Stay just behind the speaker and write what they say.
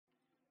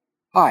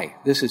Hi,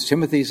 this is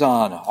Timothy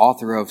Zahn,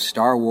 author of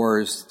Star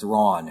Wars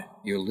Thrawn.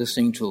 You're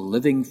listening to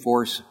Living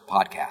Force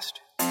Podcast.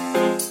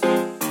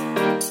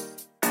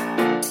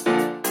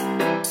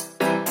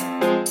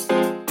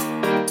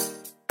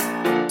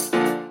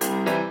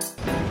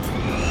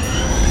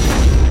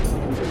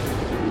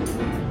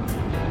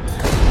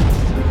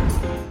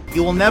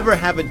 You will never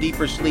have a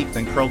deeper sleep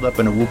than curled up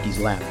in a Wookiee's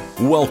lap.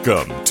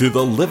 Welcome to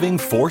the Living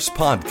Force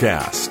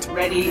Podcast.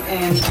 Ready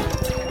and...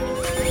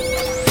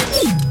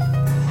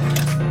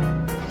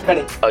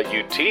 Ready. A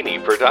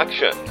Utini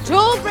production.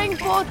 To bring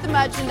forth the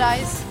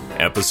merchandise.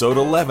 Episode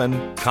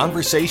 11,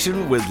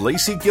 Conversation with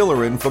Lacey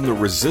Gillerin from the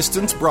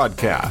Resistance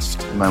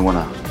broadcast. You might want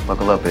to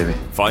buckle up, baby.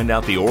 Find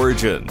out the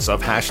origins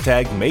of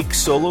hashtag Make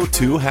Solo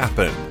 2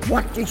 Happen.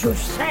 What did you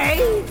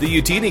say? The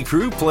Utini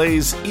crew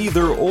plays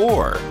either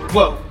or.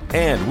 Whoa.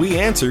 And we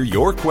answer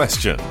your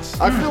questions.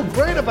 I feel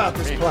great about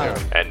this plan.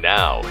 And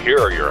now, here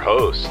are your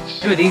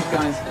hosts. Who are these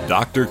guys?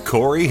 Dr.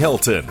 Corey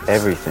Hilton.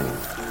 Everything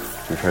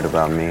you've heard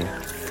about me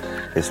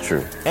is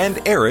true. And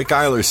Eric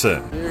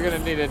Eilerson. You're gonna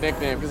need a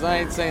nickname, because I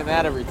ain't saying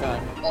that every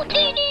time.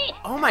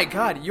 Oh my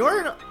god,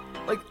 you're,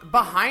 like,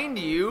 behind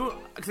you,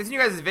 because I've seen you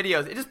guys'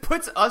 videos, it just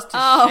puts us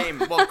to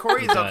shame. Well,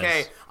 Corey's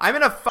okay. I'm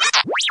in a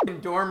f***ing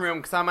dorm room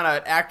because I'm on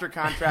an actor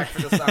contract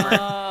for the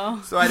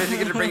summer, so I didn't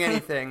get to bring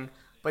anything,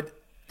 but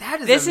that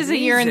is This amazing. is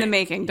a year in the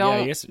making.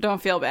 Don't Yeah, don't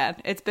feel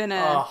bad. It's been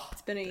a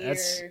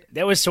year.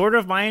 That was sort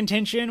of my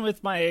intention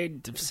with my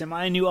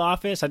semi-new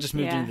office. I just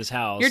moved Yeah. into this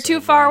house. You're too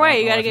So far my away.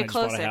 You wife gotta and get I just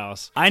bought a closer.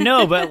 house. I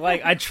know, but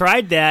like I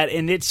tried that,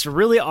 and it's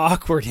really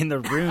awkward in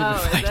the room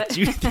if is I it?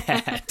 do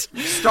that.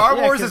 Star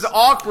Wars is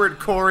awkward,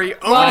 Corey.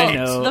 Well, I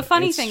know, the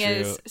funny it's thing true.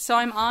 is, so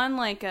I'm on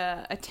like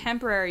a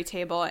temporary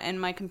table,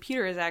 and my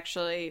computer is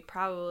actually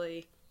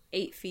probably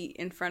 8 feet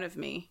in front of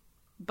me,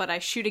 but I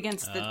shoot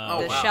against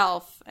the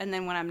shelf, and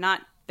then when I'm not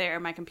there,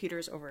 my computer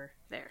is over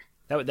there.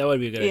 That would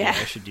be a good idea. Yeah.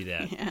 I should do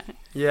that.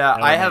 Yeah,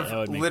 I that have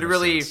would make more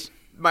literally, sense.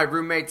 my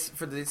roommates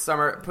for the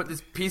summer put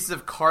this piece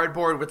of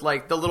cardboard with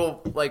like the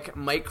little like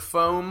mic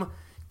foam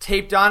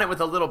taped on it with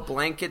a little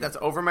blanket that's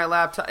over my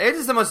laptop. It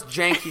is the most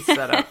janky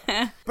setup,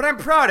 but I'm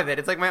proud of it.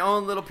 It's like my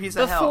own little piece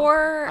of hell.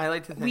 I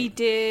like to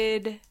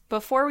think.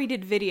 Before we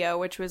did video,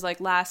 which was like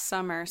last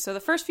summer, so the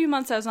first few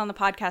months I was on the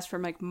podcast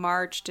from like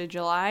March to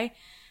July,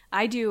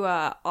 I do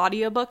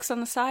audiobooks on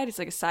the side. It's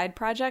like a side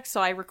project.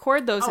 So I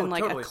record those in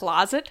like totally. a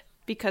closet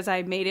because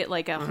I made it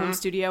like a home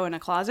studio in a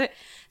closet.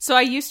 So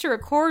I used to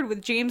record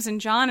with James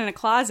and John in a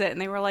closet, and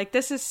they were like,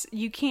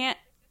 you can't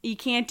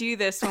do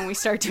this when we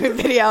start doing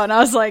video. And I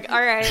was like,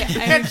 all right,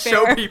 You I'm can't fair.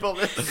 show people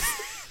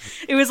this.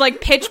 It was like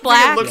pitch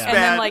black looks and bad.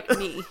 then like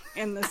me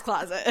in this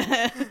closet.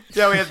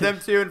 Yeah, we have them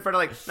too in front of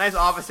like nice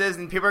offices,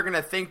 and people are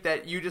gonna think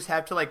that you just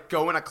have to like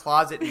go in a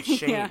closet in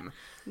shame. Yeah.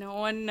 No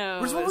one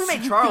knows. Which is what we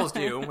make Charles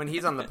do when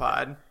he's on the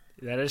pod.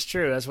 That is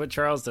true. That's what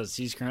Charles does.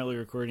 He's currently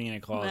recording in a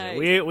closet.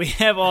 Nice. We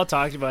have all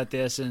talked about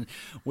this, and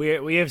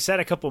we have set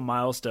a couple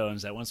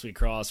milestones that once we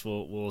cross,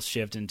 we'll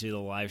shift into the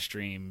live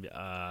stream.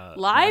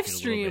 Live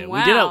stream,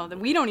 wow.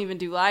 We don't even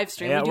do live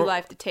stream. Yeah, we do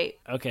live to tape.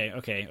 Okay.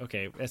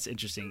 That's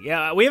interesting.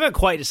 Yeah, we haven't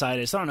quite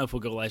decided, so I don't know if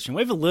we'll go live stream.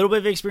 We have a little bit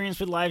of experience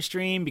with live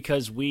stream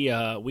because we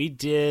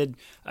did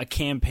a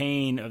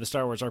campaign of the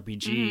Star Wars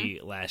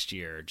RPG last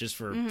year just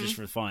for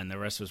fun. The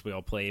rest of us, we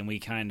all play, and we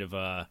kind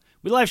of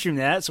we live streamed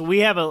that, so we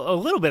have a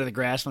little bit of the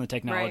grasp on the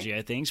technology,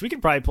 I think. So we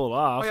could probably pull it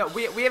off. Oh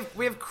yeah,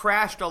 we have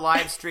crashed a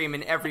live stream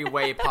in every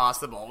way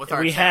possible with our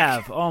We tech.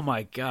 have. Oh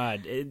my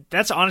god,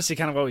 that's honestly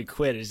kind of why we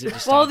quit. Is it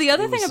just Well, not- the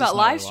other it was thing just about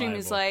not live stream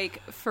is reliable.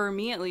 like, for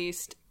me at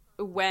least,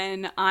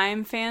 when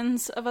I'm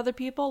fans of other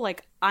people,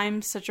 like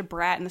I'm such a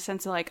brat in the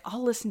sense of like,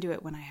 I'll listen to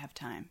it when I have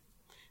time.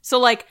 So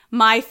like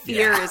my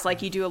fear is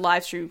like you do a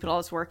live stream, you put all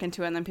this work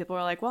into it, and then people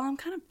are like, well, I'm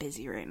kind of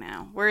busy right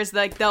now. Whereas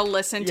like they'll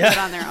listen to it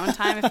on their own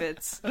time if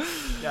it's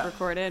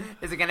recorded.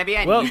 Is it going to be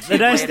on Well, YouTube the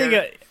nice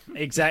later? thing,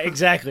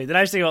 exactly. The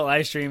nice thing about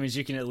live stream is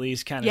you can at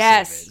least kind of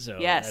Yes. save it. So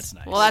yes. that's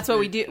nice. Well, that's what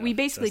we do. We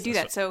basically That's- do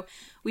that. that's So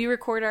we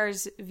record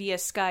ours via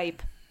Skype,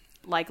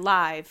 like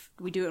live.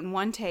 We do it in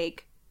one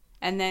take,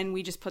 and then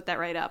we just put that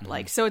right up.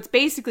 Like, so it's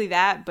basically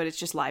that, but it's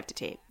just live to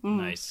tape.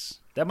 nice.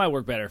 That might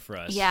work better for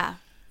us. Yeah.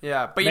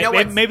 Yeah, but you know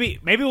what? Maybe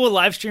we'll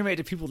live stream it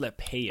to people that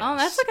pay us. Oh,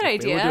 that's a good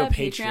Maybe idea. We'll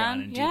do a Patreon.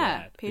 and do Yeah.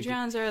 that.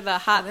 Patreons are the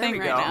hot thing we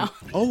right go. now.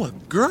 Oh, a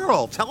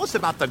girl. Tell us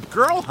about the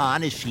girl,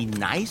 hon. Is she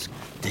nice?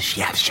 Does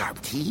she have sharp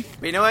teeth?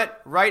 But you know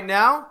what? Right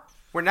now,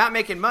 we're not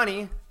making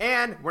money,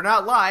 and we're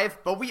not live,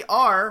 but we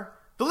are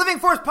the Living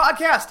Force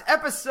Podcast,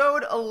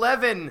 Episode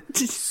 11,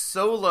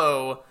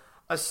 Solo,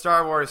 a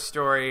Star Wars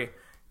story.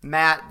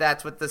 Matt,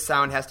 that's what the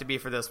sound has to be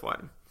for this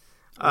one.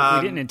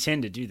 We didn't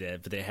intend to do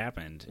that, but it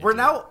happened. We're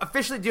now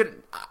officially,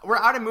 dude, we're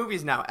out of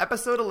movies now.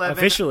 Episode 11.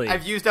 Officially.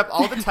 I've used up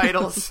all the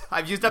titles.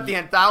 I've used up the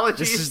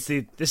anthologies.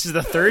 This is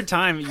the third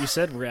time you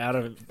said we're out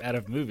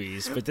of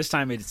movies, but this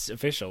time it's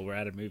official. We're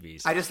out of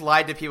movies. I just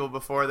lied to people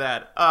before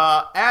that.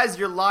 As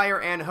your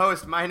liar and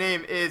host, my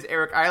name is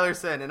Eric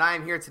Eilerson, and I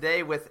am here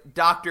today with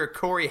Dr.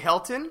 Corey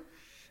Hilton.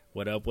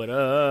 What up? What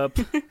up?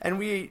 And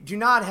we do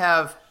not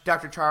have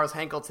Dr. Charles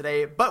Henkel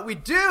today, but we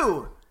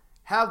do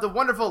have the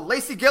wonderful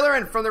Lacey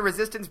Gillerin from the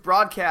Resistance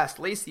broadcast.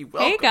 Lacey,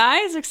 welcome. Hey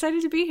guys,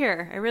 excited to be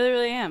here. I really,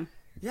 really am.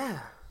 Yeah,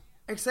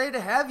 excited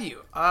to have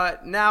you.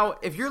 Now,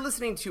 if you're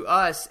listening to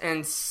us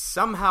and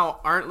somehow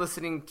aren't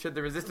listening to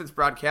the Resistance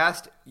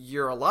broadcast,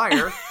 you're a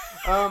liar.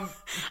 I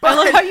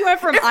love how you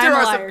went from I'm a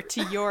liar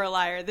to you're a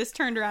liar. This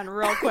turned around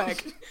real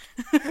quick.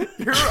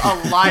 You're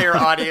a liar,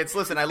 audience.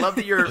 Listen, I love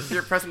that you're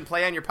pressing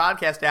play on your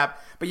podcast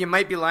app, but you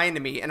might be lying to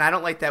me, and I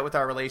don't like that with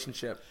our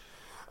relationship.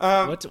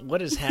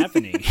 What is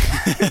happening?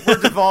 We're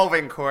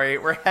devolving, Corey.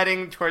 We're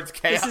heading towards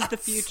chaos. This is the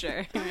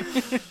future.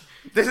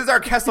 This is our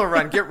Kessel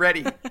run. Get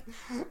ready.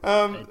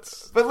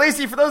 But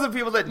Lacey, for those of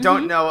people that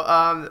don't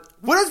know,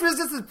 what is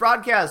Resistance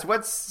Broadcast?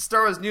 What's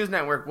Star Wars News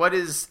Network? What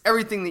is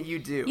everything that you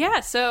do?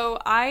 Yeah, so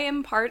I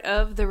am part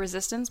of the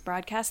Resistance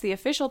Broadcast, the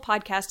official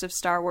podcast of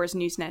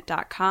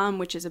StarWarsNewsNet.com,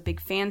 which is a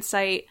big fan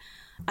site.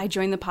 I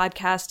joined the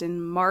podcast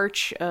in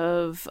March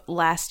of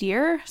last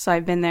year, so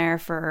I've been there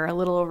for a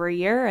little over a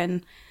year,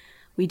 and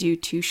we do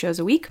 2 shows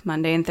a week,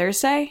 Monday and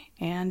Thursday,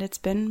 and it's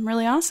been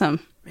really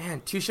awesome.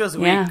 Man, 2 shows a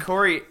week.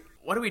 Corey,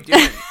 what are we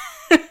doing?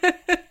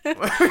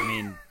 I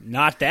mean,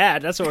 not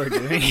that. That's what we're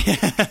doing.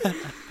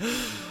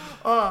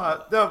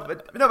 No,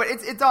 but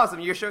it's awesome.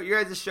 Your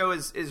guys' show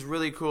is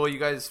really cool. You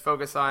guys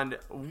focus on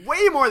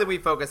way more than we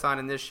focus on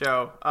in this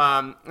show.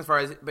 As far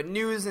as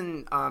news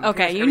and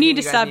okay, you need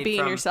to stop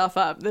beating yourself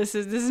up. This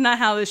is not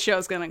how this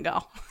show's gonna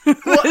go.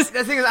 Well,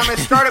 the thing is, I'm gonna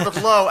start it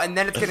with low, and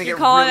then it's gonna get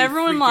calling really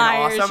everyone freaking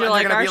liars. awesome. You're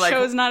like, our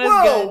show's not as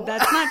good.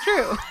 That's not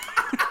true.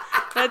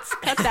 Let's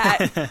cut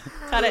that.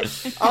 Cut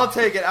it. I'll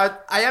take it. I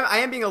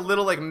am being a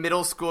little like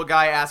middle school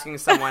guy asking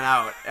someone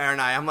out, aren't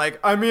I? I'm like,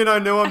 I mean, I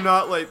know I'm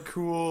not like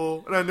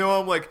cool, and I know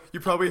I'm like, you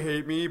probably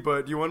hate me,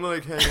 but do you want to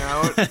like hang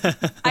out?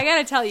 I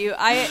gotta tell you,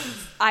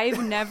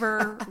 I've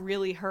never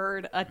really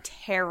heard a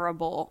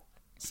terrible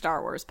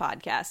Star Wars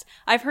podcast.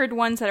 I've heard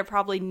ones that are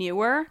probably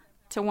newer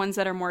to ones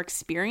that are more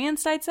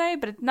experienced, I'd say,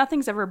 but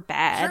nothing's ever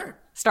bad. Sure.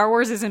 Star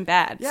Wars isn't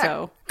bad, Yeah,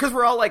 so because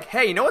we're all like,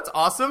 hey, you know what's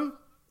awesome?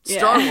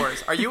 Star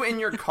Wars. Are you in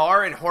your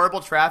car in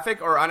horrible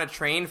traffic or on a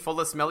train full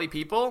of smelly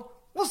people?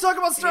 Let's talk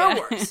about Star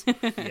Wars.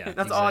 Yeah,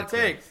 That's all it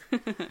takes.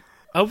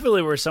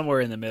 Hopefully we're somewhere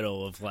in the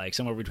middle of like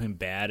somewhere between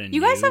bad and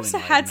you guys have and,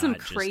 like, had some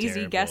not just crazy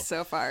terrible. guests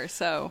so far,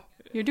 so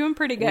you're doing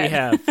pretty good.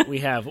 We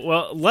have.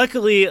 Well,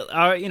 luckily,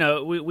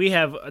 we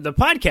have the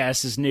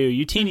podcast is new.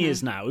 Utini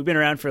is not. We've been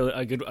around for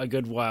a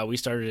good while. We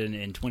started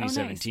in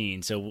 2017,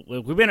 nice. So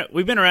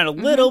we've been around a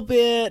little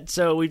bit.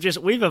 So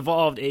we've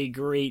evolved a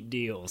great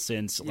deal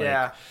since.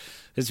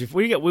 Because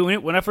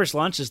when I first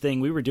launched this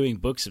thing, we were doing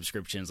book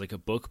subscriptions, like a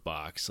book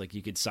box. Like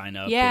you could sign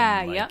up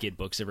and get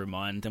books every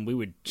month, and we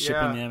would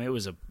shipping them. It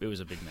was a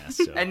big mess.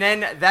 So. And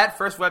then that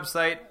first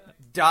website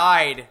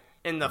died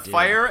in the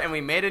fire, and we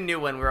made a new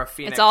one. We're a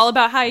phoenix. It's all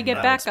about how you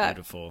get back up.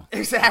 Beautiful.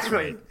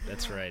 Exactly.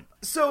 That's right.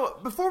 So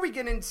before we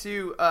get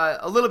into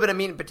a little bit of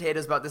meat and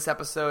potatoes about this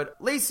episode,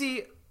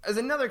 Lacey, as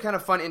another kind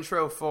of fun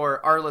intro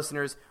for our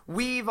listeners,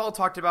 we've all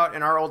talked about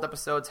in our old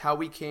episodes how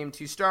we came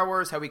to Star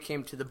Wars, how we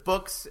came to the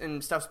books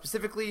and stuff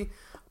specifically.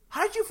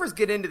 How did you first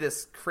get into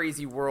this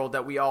crazy world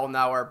that we all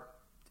now are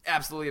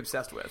absolutely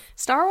obsessed with?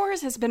 Star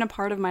Wars has been a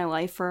part of my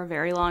life for a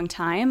very long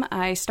time.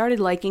 I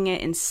started liking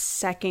it in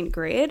 2nd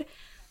grade.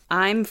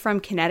 I'm from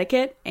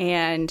Connecticut,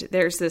 and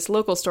there's this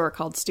local store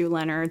called Stu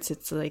Leonard's.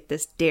 It's like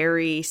this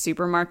dairy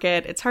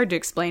supermarket. It's hard to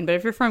explain, but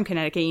if you're from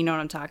Connecticut, you know what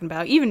I'm talking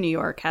about. Even New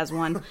York has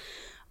one.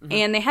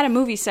 And they had a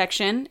movie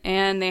section,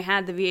 and they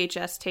had the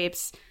VHS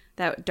tapes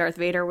that Darth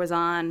Vader was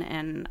on,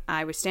 and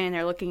I was standing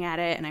there looking at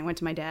it, and I went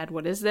to my dad,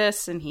 what is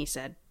this? And he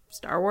said,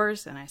 Star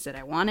Wars, and I said,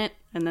 I want it,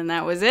 and then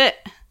that was it.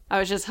 I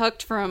was just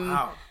hooked from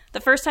the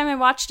first time I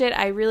watched it.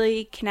 I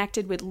really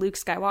connected with Luke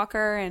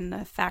Skywalker and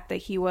the fact that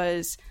he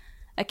was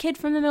a kid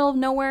from the middle of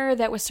nowhere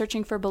that was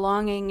searching for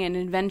belonging and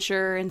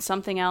adventure and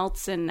something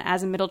else, and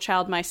as a middle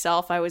child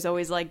myself, I was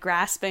always like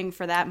grasping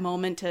for that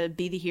moment to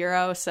be the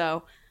hero,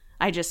 so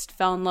I just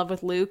fell in love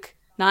with Luke,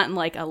 not in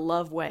like a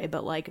love way,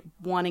 but like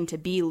wanting to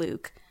be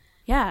Luke.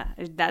 Yeah,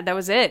 that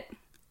was it.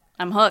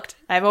 I'm hooked.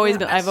 I've always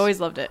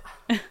loved it.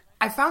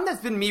 I found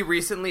that's been me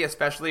recently,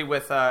 especially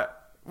with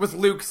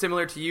Luke,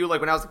 similar to you.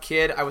 Like when I was a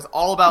kid, I was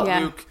all about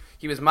Luke.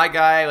 He was my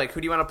guy. Like, who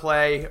do you want to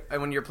play?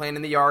 And when you're playing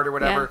in the yard or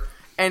whatever. Yeah.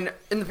 And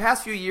in the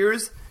past few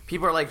years,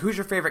 people are like, "Who's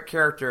your favorite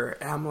character?"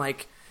 And I'm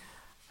like,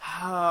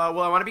 well,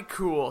 I want to be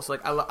cool. So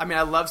like,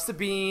 I love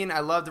Sabine.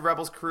 I love the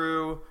Rebels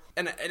crew.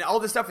 And all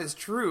this stuff is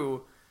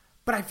true,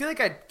 but I feel like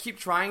I keep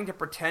trying to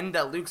pretend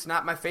that Luke's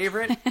not my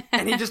favorite,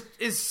 and he just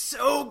is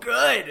so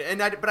good.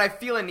 But I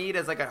feel a need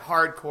as like a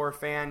hardcore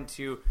fan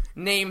to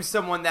name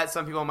someone that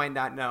some people might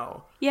not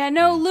know. Yeah,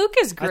 no, Luke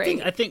is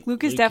great. I think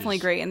Luke is definitely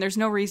great, and there's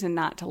no reason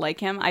not to like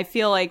him. I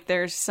feel like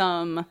there's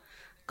some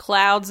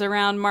clouds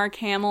around Mark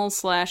Hamill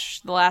 /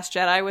 The Last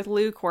Jedi with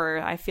Luke,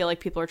 where I feel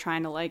like people are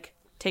trying to like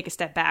take a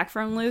step back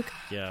from Luke.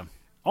 Yeah.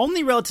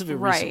 Only relatively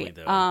recently,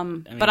 though.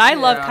 But I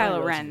love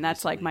Kylo Ren.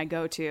 That's like my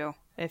go-to.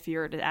 If you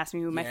were to ask me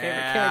who my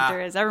favorite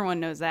character is, everyone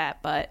knows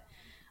that. But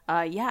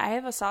I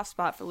have a soft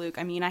spot for Luke.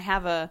 I mean, I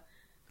have a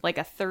like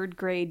a 3rd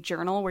grade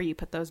journal where you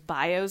put those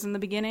bios in the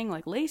beginning,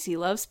 like Lacey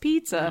loves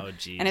pizza. Oh,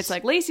 geez. And it's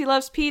like Lacey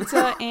loves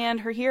pizza and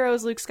her hero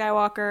is Luke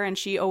Skywalker and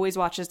she always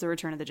watches The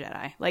Return of the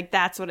Jedi. Like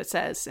that's what it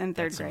says in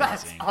 3rd grade.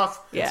 That's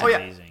awesome. Yeah. Oh yeah,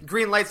 amazing.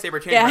 green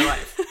lightsaber changed my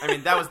life. I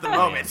mean, that was the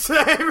moment.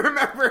 I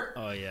remember.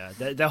 Oh yeah,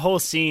 the whole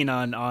scene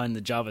on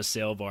the Java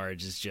sail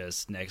barge is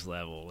just next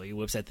level. He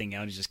whips that thing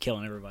out, he's just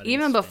killing everybody.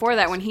 Even It's before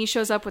that, when fantastic. he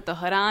shows up with the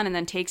hood on and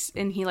then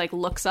he like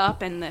looks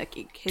up and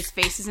his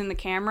face is in the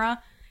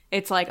camera,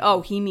 it's like,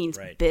 oh, he means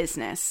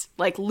business.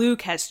 Like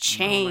Luke has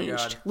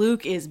changed.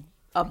 Luke is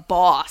a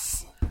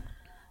boss.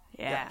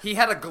 Yeah. He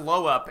had a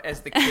glow up,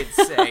 as the kids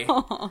say.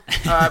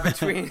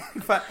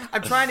 But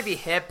I'm trying to be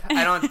hip.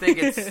 I don't think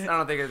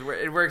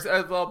it works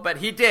as well. But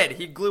he did.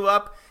 He glue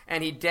up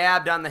and he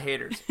dabbed on the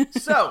haters.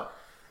 So,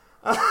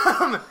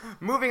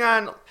 moving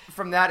on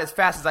from that as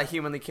fast as I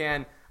humanly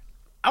can,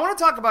 I want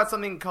to talk about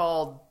something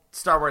called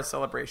Star Wars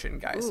Celebration,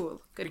 guys.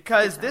 Ooh,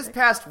 because this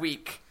past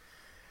week,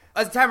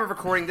 at the time of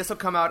recording, this will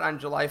come out on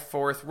July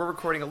 4th. We're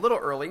recording a little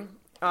early.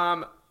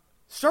 Star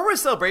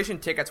Wars Celebration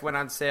tickets went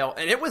on sale,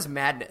 and it was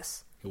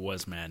madness. It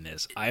was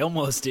madness. I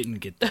almost didn't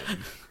get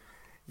them.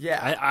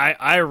 Yeah.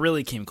 I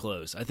really came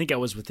close. I think I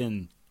was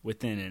within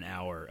an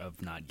hour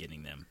of not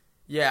getting them.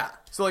 Yeah.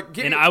 So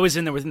and I was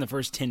in there within the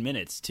first 10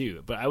 minutes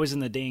too. But I was in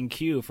the dang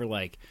queue for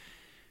like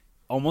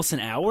almost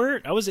an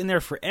hour. I was in there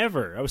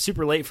forever. I was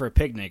super late for a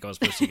picnic I was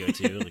supposed to go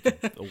to, like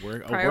a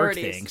work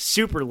thing.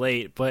 Super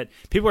late, but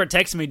people are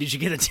texting me, "Did you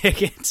get the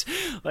tickets?"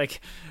 Like,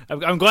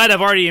 I'm glad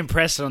I've already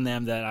impressed on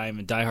them that I'm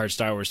a diehard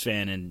Star Wars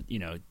fan, and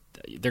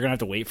they're gonna have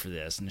to wait for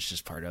this, and it's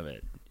just part of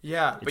it.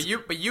 Yeah, but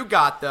you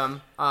got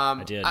them.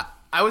 I did.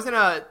 I was in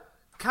a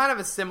kind of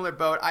a similar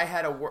boat. I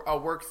had a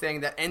work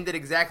thing that ended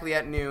exactly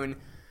at noon.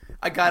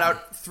 I got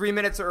out 3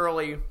 minutes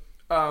early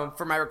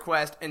for my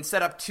request and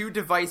set up 2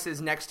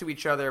 devices next to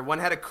each other. One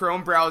had a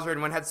Chrome browser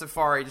and one had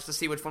Safari, just to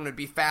see which one would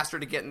be faster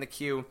to get in the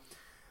queue.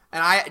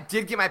 And I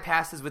did get my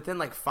passes within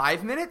like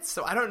 5 minutes,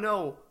 so I don't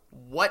know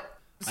what.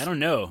 I don't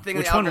know.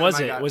 Which one was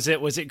it?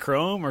 Was it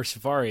Chrome or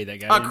Safari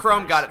that got it?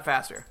 Chrome got it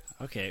faster.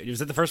 Okay, was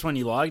that the first one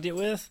you logged it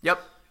with? Yep.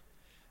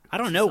 I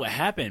don't know what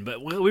happened,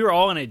 but we were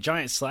all in a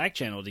giant Slack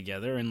channel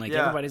together, and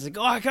everybody's like,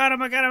 "Oh, I got him!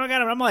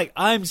 I'm like,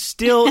 I'm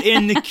still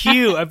in the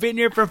queue. I've been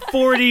here for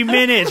 40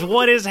 minutes.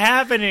 What is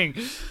happening?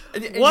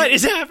 What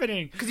is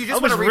happening?" Because you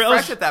just want to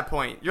refresh at that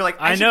point. You're like,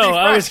 I know.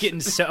 I was getting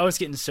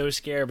so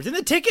scared, but then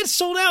the tickets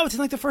sold out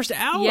within like the first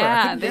hour.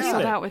 Yeah, they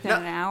sold out within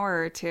an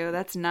hour or two.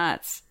 That's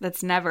nuts.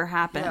 That's never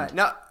happened.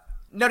 Yeah.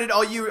 No, did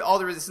all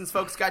the Resistance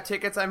folks got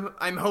tickets?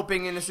 I'm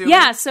hoping and assuming.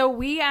 Yeah, so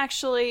we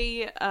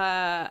actually.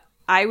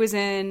 I was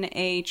in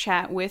a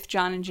chat with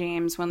John and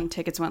James when the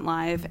tickets went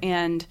live,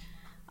 and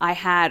I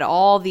had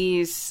all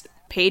these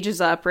pages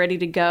up ready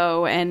to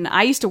go. And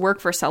I used to work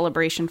for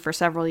Celebration for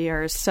several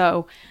years,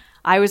 so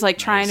I was like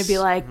trying to be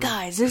like,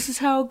 guys, this is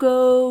how it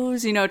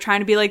goes, trying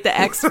to be like the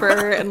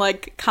expert and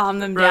like calm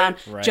them down.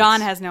 Right.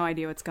 John has no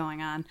idea what's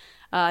going on.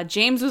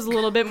 James was a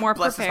little bit more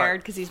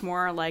prepared because he's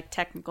more like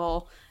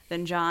technical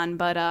than John.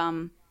 But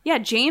yeah,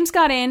 James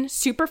got in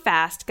super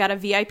fast, got a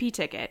VIP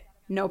ticket,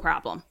 no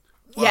problem.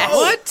 Yes.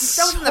 What?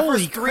 That was in the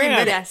first 3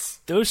 minutes. Yes.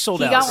 Those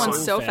sold out. He got one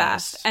so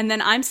fast. And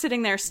then I'm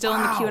sitting there still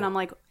in the queue and I'm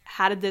like,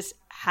 how did this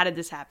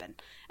happen?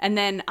 And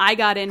then I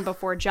got in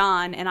before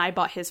John and I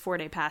bought his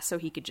 4-day pass so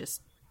he could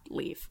just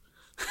leave.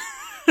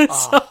 The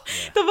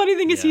funny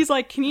thing is he's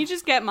like, can you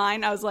just get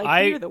mine? I was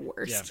like, you're the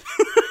worst.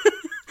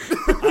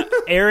 Yeah.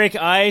 Eric,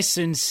 I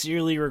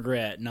sincerely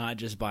regret not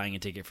just buying a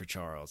ticket for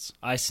Charles.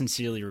 I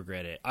sincerely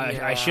regret it.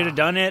 I should have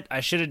done it.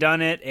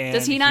 And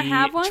does he not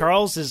have one?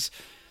 Charles is...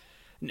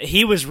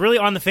 He was really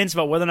on the fence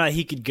about whether or not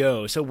he could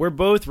go. So we're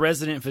both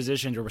resident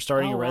physicians, or we're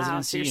starting a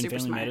residency in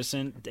family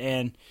medicine.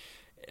 And,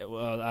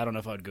 well, I don't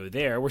know if I would go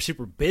there. We're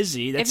super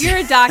busy. If you're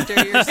a doctor,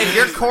 if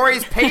you're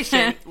Corey's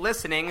patient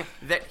listening,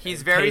 that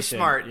he's very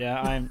smart.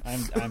 Yeah, I'm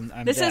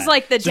This that. is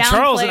like the so downplay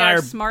Charles and I our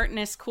are...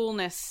 smartness,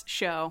 coolness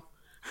show.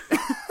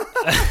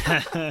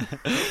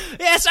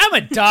 Yes, I'm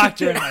a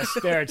doctor in my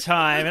spare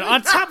time, and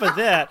on top of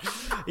that,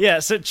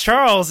 so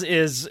Charles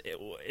is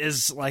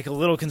like a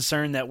little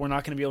concerned that we're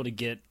not going to be able to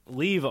get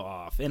leave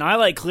off, and I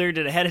like cleared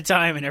it ahead of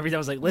time and everything. I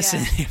was like,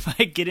 listen, if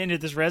I get into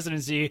this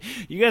residency,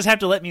 you guys have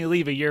to let me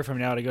leave a year from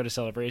now to go to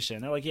Celebration.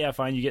 And they're like, yeah,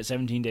 fine, you get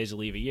 17 days to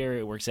leave a year,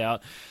 it works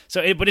out.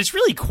 But it's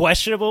really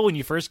questionable when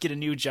you first get a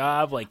new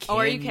job. Like,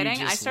 are you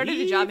kidding? I started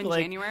leave? a job in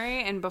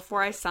January, and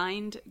before I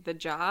signed the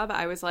job,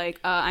 I was like,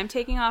 I'm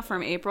taking off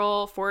from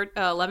April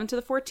 11th to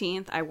the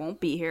 14th. I won't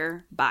be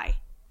here. Bye.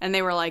 And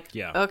they were like,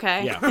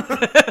 okay.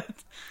 Yeah.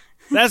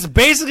 That's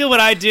basically what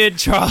I did.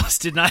 Charles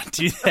did not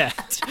do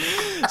that.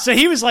 So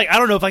he was like, I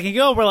don't know if I can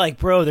go. We're like,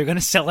 bro, they're going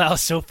to sell out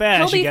so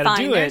fast. He'll you got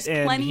to do There's it.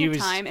 And plenty of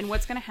time. And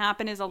what's going to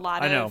happen is a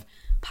lot of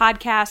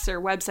podcasts or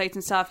websites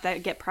and stuff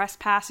that get press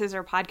passes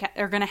or podcast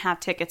are going to have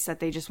tickets that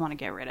they just want to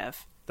get rid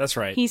of. That's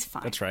right. He's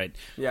fine. That's right.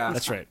 Yeah,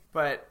 that's right.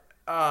 But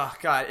oh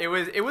god, it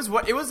was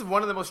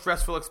one of the most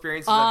stressful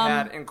experiences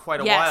I've had in quite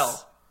a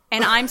while.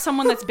 And I'm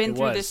someone that's been It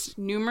through was. this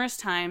numerous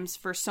times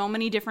for so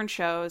many different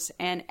shows,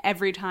 and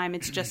every time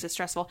it's just as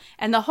stressful.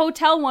 And the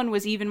hotel one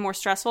was even more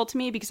stressful to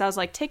me because I was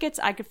like, tickets,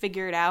 I could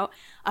figure it out.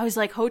 I was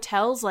like,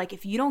 hotels, like,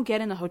 if you don't get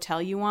in the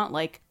hotel you want,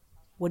 like,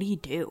 what do you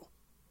do?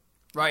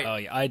 Right. Oh,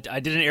 yeah. I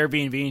did an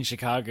Airbnb in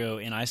Chicago,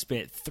 and I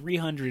spent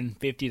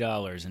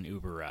 $350 in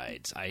Uber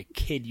rides. I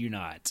kid you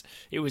not.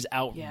 It was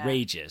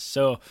outrageous.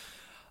 So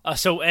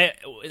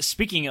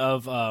speaking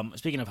of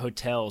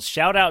hotels,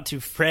 shout out to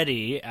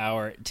Freddie,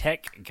 our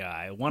tech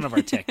guy, one of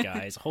our tech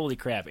guys. Holy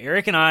crap.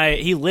 Eric and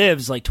he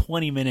lives like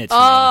 20 minutes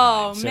from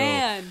Anaheim.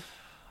 Man.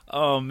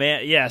 Oh,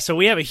 man. Yeah, so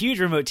we have a huge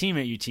remote team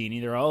at UT.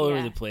 They're all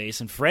over the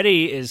place. And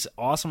Freddie is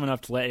awesome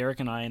enough to let Eric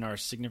and I and our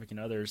significant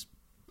others,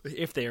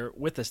 if they're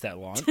with us that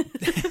long.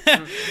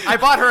 I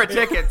bought her a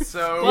ticket,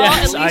 so... Well,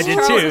 yes, at least I did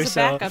Charles too. is a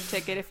backup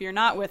ticket if you're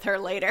not with her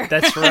later.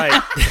 That's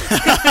right.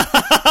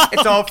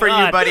 It's all for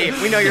you, buddy.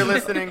 We know you're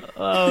listening.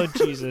 Oh,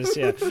 Jesus,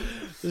 yeah.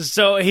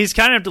 So he's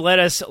kind enough to let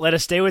us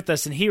stay with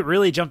us, and he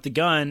really jumped the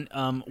gun.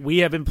 We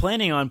have been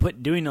planning on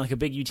doing like a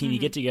big UTN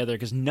get together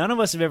because none of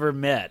us have ever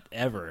met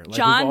ever. Like,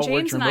 John, we've all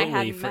James, worked and I remotely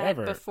hadn't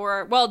forever. met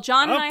before. Well,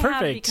 John and I have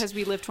perfect. because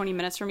we live 20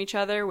 minutes from each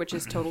other, which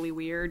is totally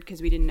weird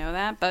because we didn't know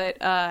that.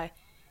 But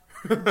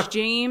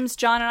James,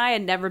 John, and I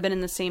had never been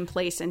in the same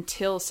place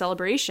until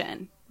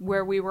Celebration,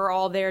 where we were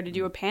all there to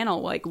do a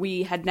panel. Like,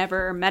 we had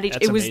never met each other.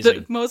 That's It was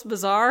amazing. the most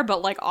bizarre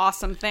but like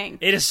awesome thing.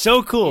 It is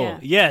so cool. Yeah.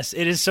 Yes,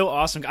 it is so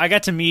awesome. I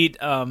got to meet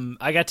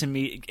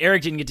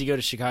Eric didn't get to go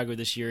to Chicago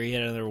this year. He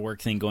had another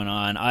work thing going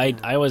on.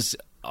 It was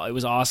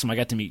awesome. I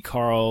got to meet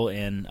Carl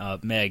and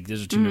Meg.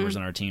 Those are two members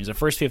on our teams. The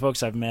first few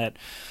folks I've met.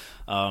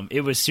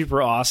 It was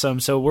super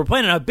awesome. So we're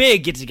planning a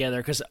big get together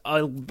because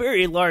a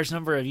very large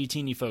number of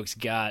UTN folks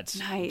got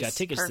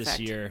tickets this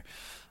year.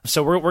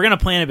 So we're going to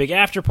plan a big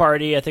after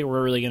party. I think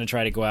we're really going to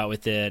try to go out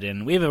with it.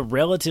 And we have a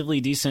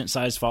relatively decent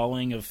sized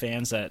following of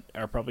fans that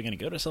are probably going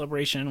to go to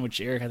Celebration, which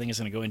Eric I think is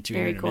going to go into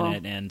here in a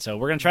minute. And so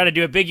we're going to try to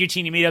do a big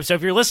UTN meetup. So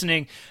if you're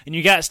listening and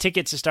you got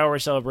tickets to Star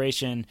Wars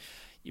Celebration,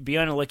 be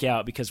on the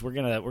lookout because we're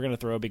gonna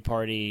throw a big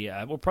party.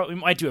 We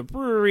might do a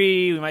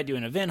brewery, we might do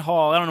an event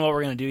hall. I don't know what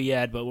we're gonna do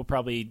yet, but we'll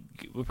probably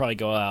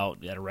go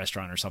out at a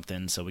restaurant or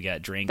something. So we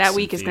got drinks. That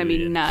week is gonna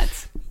be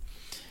nuts.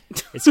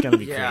 It's gonna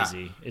be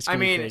crazy. It's gonna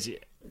be crazy.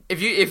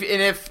 If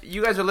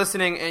you guys are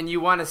listening and you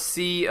want to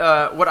see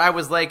what I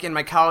was like in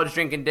my college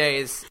drinking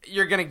days,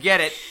 you're gonna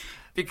get it.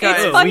 Because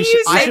it's funny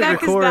you say that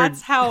because record.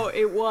 that's how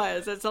it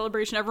was at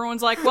Celebration.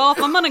 Everyone's like, "Well, if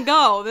I'm gonna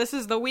go, this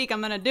is the week I'm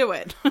gonna do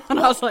it."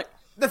 And I was like.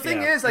 The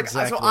thing is, like,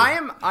 exactly. So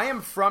I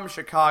am from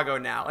Chicago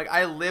now. Like,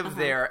 I live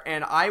there,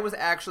 and I was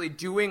actually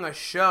doing a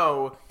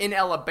show in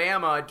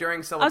Alabama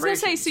during Celebration. I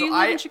was gonna say, so you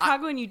live in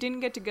Chicago and you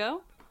didn't get to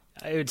go?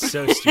 It's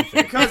so stupid.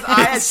 Because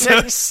I had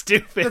so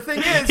stupid. The thing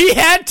is, he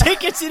had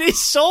tickets and he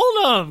sold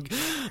them.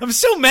 I'm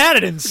so mad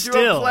at him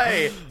still.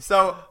 Play.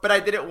 So, but I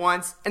did it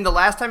once, and the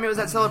last time it was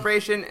at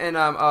Celebration in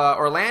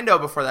Orlando.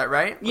 Before that,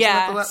 right?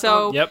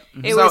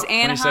 It was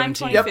Anaheim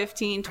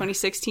 2015, Yep.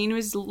 2016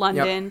 was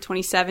London,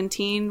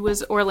 2017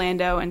 was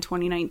Orlando, and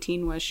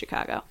 2019 was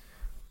Chicago.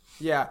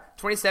 Yeah,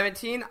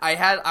 2017.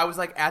 I was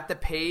like at the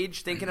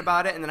page thinking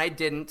about it, and then I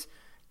didn't.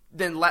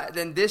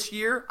 Then this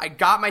year, I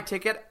got my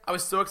ticket. I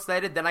was so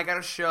excited. Then I got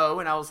a show,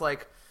 and I was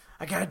like,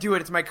 I gotta do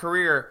it. It's my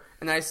career.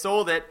 And then I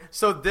sold it.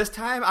 So this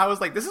time, I was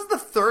like, this is the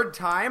third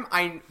time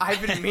I've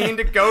been meaning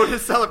to go to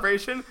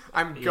Celebration.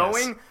 I'm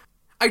going.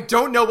 I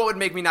don't know what would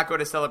make me not go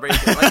to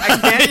Celebration. Like, I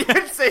can't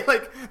even say,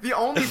 like, the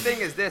only thing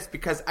is this,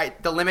 because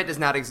the limit does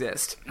not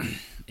exist.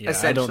 Yeah,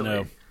 I don't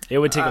know. It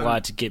would take a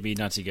lot to get me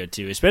not to go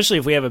too, especially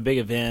if we have a big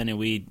event and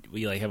we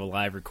like have a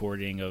live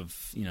recording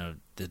of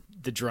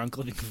the drunk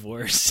living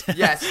force.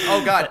 Yes.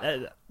 Oh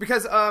God.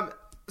 Because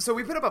so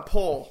we put up a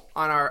poll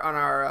on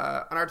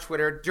our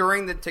Twitter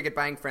during the ticket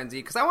buying frenzy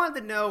because I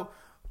wanted to know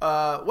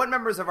what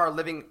members of our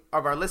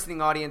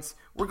listening audience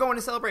were going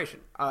to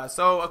Celebration.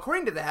 So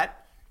according to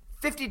that,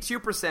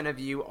 52% of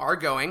you are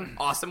going.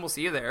 Awesome. We'll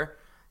see you there.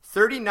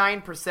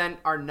 39%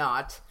 are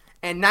not.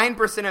 And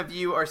 9% of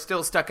you are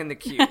still stuck in the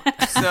queue.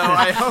 So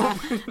I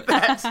hope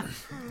that.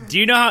 Do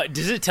you know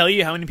does it tell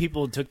you how many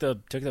people took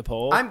the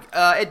poll?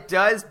 It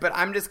does, but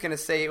I'm just gonna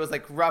say it was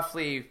like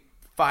roughly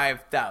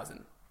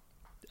 5,000.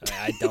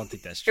 I don't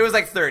think that's true. It was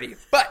like 30,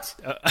 but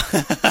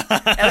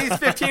at least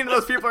 15 of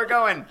those people are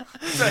going.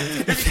 So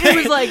it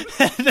was like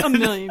a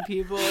million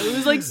people. It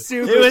was like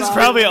super. It was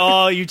probably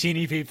all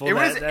UTN people. It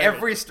was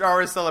every Star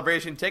Wars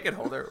Celebration ticket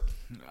holder.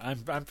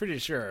 I'm pretty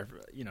sure.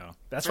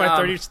 That's why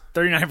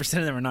 39%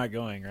 of them are not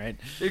going, right?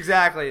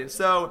 Exactly.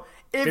 So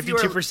if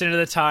 52% of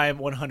the time,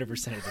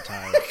 100% of the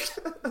time.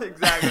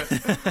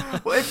 Exactly.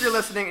 Well, if you're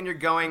listening and you're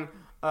going,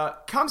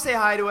 come say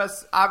hi to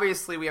us.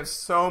 Obviously, we have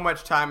so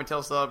much time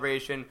until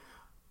Celebration,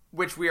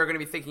 which we are going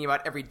to be thinking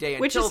about every day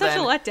which until is such then.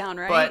 a letdown,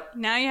 right? But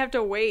now you have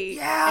to wait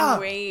and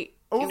wait.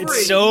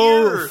 It's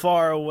so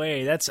far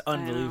away. That's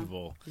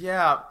unbelievable.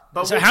 Yeah.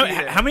 But so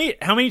how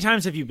many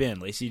times have you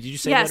been, Lacey? Did you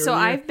say that so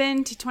earlier? I've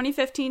been to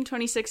 2015,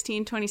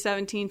 2016,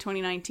 2017,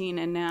 2019,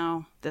 and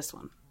now this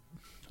one.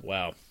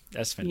 Wow.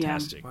 That's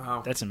fantastic. Yeah.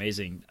 Wow. That's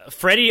amazing.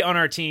 Freddie on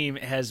our team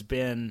has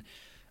been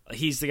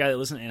he's the guy that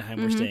lives in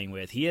Anaheim we're staying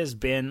with. He has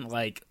been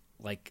like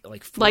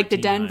the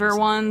Denver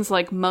ones,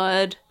 like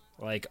Mud,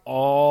 like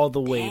all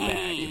the way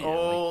back,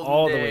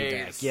 all the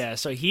way back. Yeah.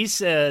 So he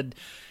said,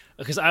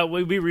 because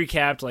we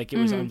recapped, like it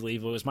was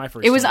unbelievable. It was my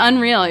first. It was time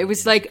unreal. It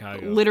was like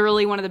Chicago.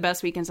 literally one of the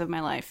best weekends of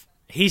my life.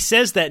 He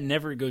says that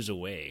never goes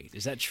away.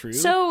 Is that true?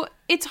 So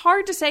it's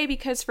hard to say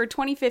because for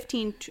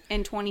 2015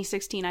 and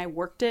 2016 I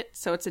worked it,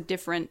 so it's a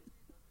different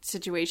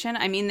situation.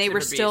 I mean, they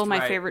were still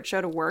my favorite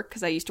show to work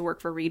because I used to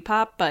work for Reed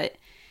Pop, but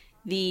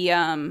the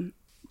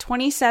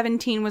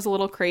 2017 was a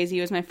little crazy.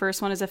 It was my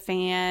first one as a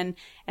fan,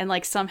 and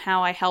like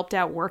somehow I helped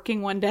out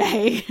working one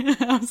day.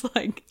 I was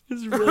like, it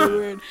was really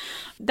weird.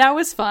 That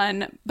was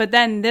fun, but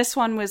then this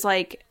one was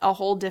like a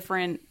whole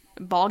different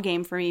ball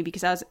game for me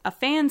because I was a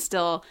fan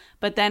still,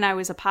 but then I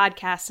was a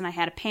podcast and I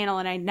had a panel,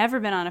 and I'd never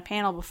been on a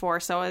panel before,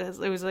 so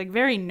it was like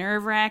very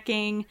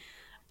nerve-wracking.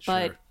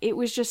 But it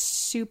was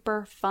just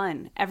super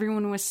fun.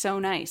 Everyone was so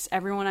nice.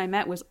 Everyone I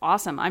met was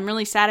awesome. I'm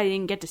really sad I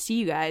didn't get to see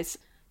you guys,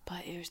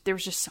 but there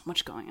was just so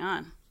much going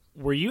on.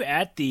 Were you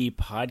at the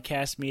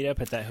podcast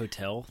meetup at that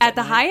hotel? At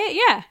the Hyatt?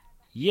 Yeah.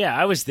 Yeah,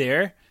 I was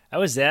there. I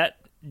was at.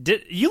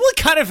 You look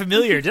kind of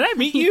familiar. Did I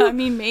meet you? Yeah, I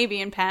mean,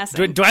 maybe in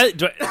passing. Do I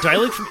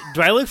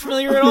look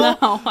familiar at all?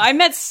 No, I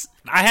met.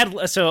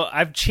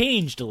 I've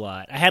changed a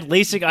lot. I had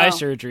LASIK eye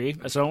surgery,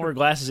 so I don't wear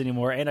glasses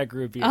anymore, and I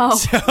grew a beard. Oh.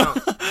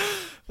 So.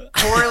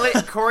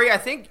 Corey, I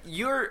think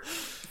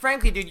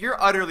frankly, dude,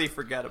 you're utterly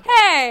forgettable.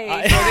 Hey!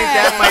 I think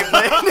that might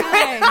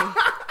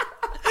play.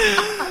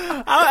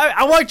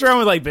 I walked around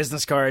with like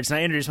business cards, and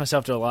I introduced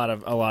myself to a lot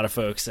of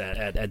folks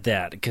at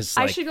that because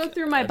I should go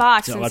through my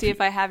box and see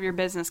if I have your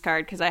business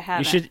card because I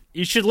haven't.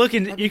 You should look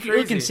and you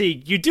can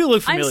see you do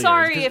look familiar. I'm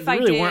sorry if I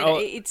did.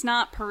 It's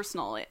not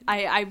personal.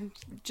 I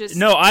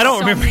just I don't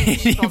remember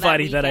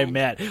anybody that I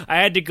met. I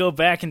had to go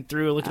back and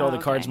look at all the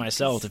cards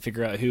myself to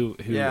figure out who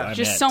I met.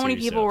 Just so many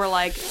people were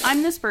like,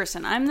 I'm this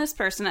person,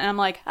 and I'm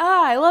like,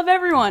 I love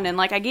everyone, and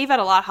like I gave out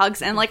a lot of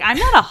hugs, and like I'm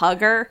not a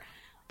hugger.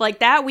 Like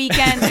that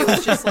weekend, it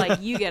was just like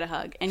you get a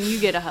hug, and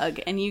you get a hug,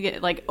 and you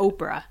get like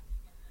Oprah.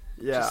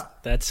 Yeah,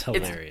 that's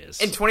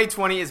hilarious. And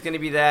 2020 is going to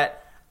be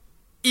that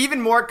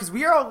even more because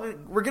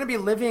we're going to be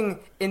living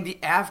in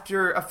the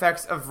after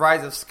effects of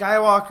Rise of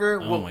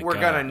Skywalker. We're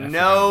going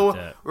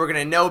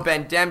to know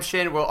Ben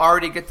Demption. We'll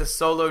already get the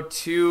Solo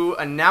 2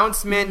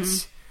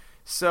 announcement.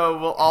 So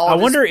we'll all. I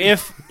wonder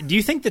do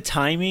you think the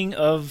timing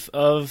of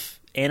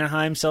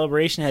Anaheim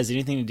celebration has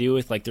anything to do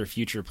with like their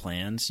future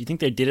plans? You think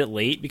they did it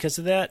late because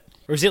of that,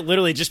 or is it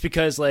literally just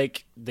because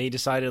like they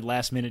decided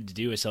last minute to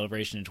do a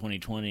celebration in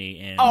 2020?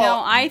 And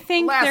no, I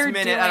think last they're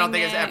minute. doing I don't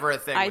think it's ever a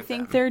thing. I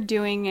think they're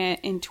doing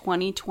it in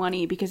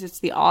 2020 because it's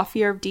the off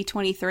year of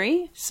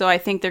D23. So I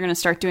think they're going to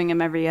start doing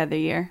them every other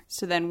year.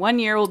 So then 1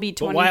 year will be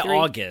 23. But why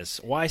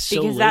August? Why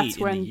so because late that's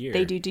in when the year?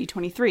 they do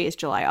D23 is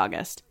July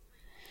August.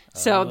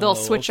 So they'll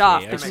switch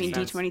off between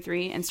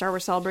D23 and Star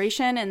Wars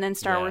Celebration, and then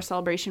Star Wars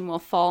Celebration will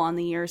fall on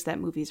the years that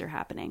movies are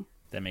happening.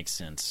 That makes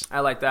sense. I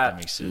like that. That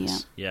makes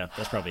sense. Yeah,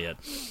 that's probably it.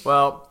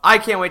 Well, I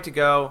can't wait to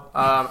go.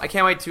 I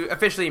can't wait to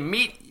officially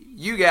meet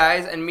you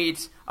guys and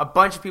meet a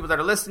bunch of people that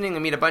are listening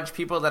and meet a bunch of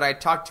people that I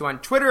talk to on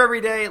Twitter every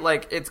day.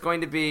 Like, it's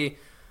going to be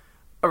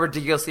a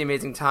ridiculously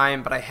amazing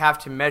time, but I have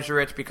to measure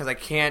it because I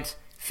can't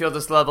feel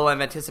this level of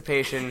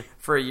anticipation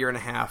for a year and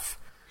a half.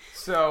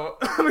 So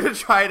I'm gonna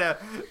try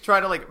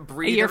to like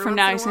breathe. A year from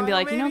now, he's gonna be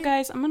like, maybe?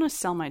 Guys, I'm gonna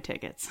sell my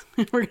tickets.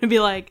 We're gonna be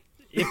like,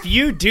 if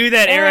you do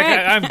that, Eric,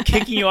 I'm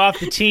kicking you off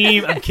the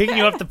team. I'm kicking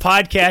you off the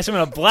podcast. I'm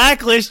gonna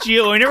blacklist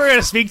you. We're never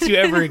gonna speak to you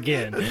ever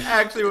again. That's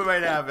actually what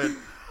might happen.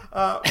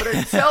 But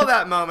until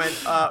that moment,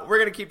 we're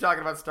gonna keep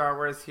talking about Star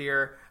Wars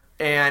here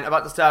and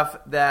about the stuff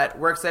that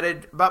we're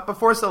excited about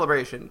before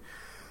Celebration.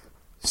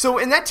 So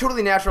in that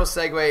totally natural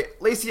segue,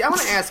 Lacey, I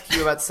want to ask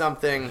you about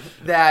something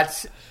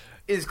that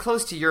is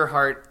close to your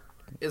heart.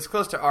 Is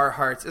close to our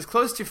hearts, is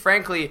close to,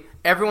 frankly,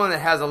 everyone that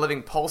has a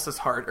living pulse's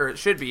heart, or it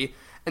should be,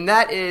 and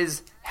that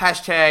is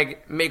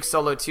hashtag Make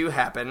Solo 2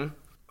 happen.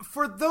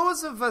 For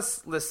those of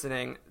us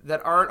listening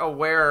that aren't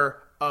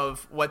aware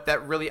of what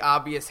that really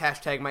obvious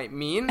hashtag might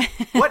mean,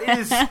 what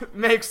is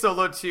Make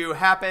Solo 2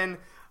 happen?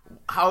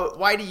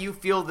 Why do you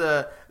feel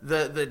the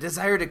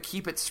desire to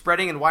keep it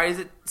spreading, and why is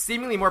it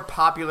seemingly more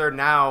popular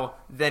now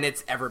than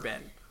it's ever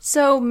been?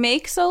 So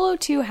Make Solo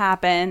 2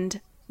 happened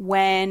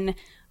when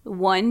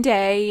one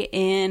day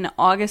in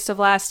August of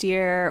last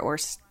year or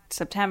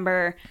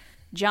September,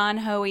 John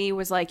Hoey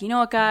was like, you know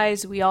what,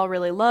 guys, we all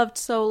really loved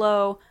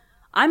Solo.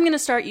 I'm going to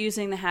start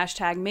using the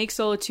hashtag Make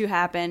Solo 2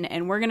 happen,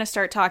 and we're going to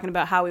start talking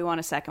about how we want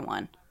a second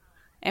one.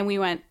 And we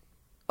went,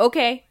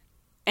 okay.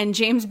 And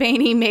James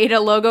Bainey made a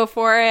logo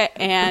for it,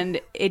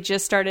 and it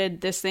just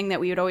started this thing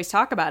that we would always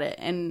talk about it.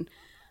 And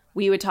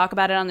we would talk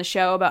about it on the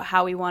show about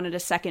how we wanted a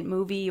second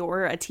movie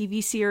or a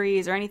TV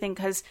series or anything,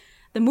 because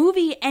the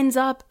movie ends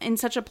up in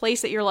such a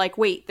place that you're like,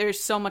 wait,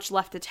 there's so much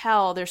left to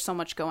tell. There's so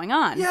much going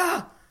on.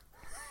 Yeah.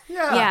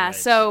 Right.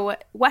 So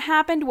what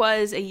happened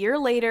was a year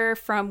later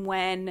from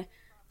when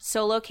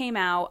Solo came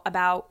out,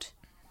 about,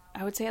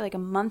 I would say like a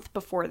month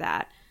before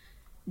that,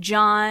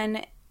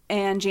 John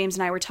and James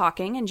and I were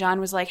talking, and John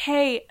was like,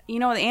 hey, the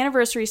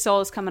anniversary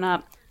Solo is coming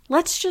up.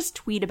 Let's just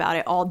tweet about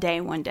it all day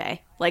one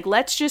day. Like,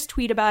 let's just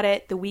tweet about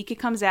it the week it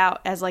comes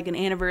out as like an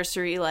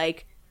anniversary,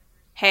 like,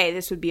 hey,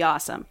 this would be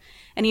awesome.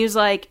 And he was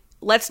like,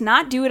 let's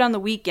not do it on the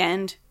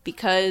weekend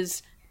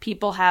because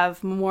people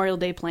have Memorial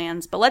Day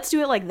plans, but let's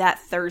do it like that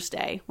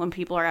Thursday when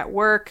people are at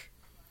work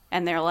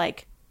and they're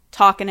like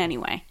talking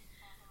anyway.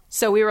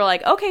 So we were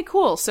like, okay,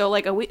 cool. So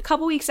like a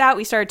couple weeks out,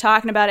 we started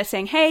talking about it,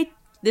 saying, hey,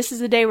 this is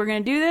the day we're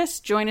going to do this.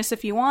 Join us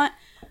if you want.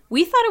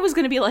 We thought it was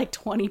going to be like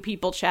 20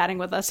 people chatting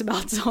with us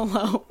about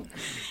Solo.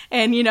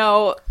 And,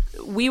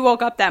 we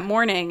woke up that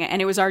morning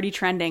and it was already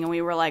trending and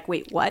we were like,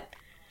 wait, what?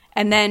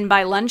 And then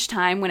by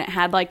lunchtime, when it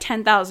had like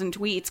 10,000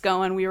 tweets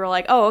going, we were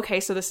like, oh, okay,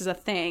 so this is a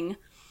thing.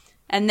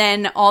 And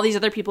then all these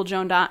other people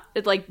joined on,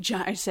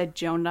 I said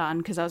joined on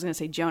because I was going to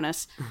say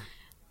Jonas.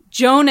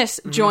 Jonas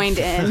joined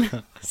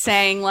in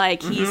saying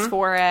like he's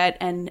for it.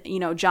 And,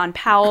 John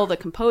Powell, the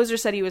composer,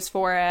 said he was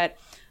for it.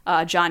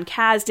 John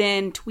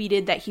Kasdan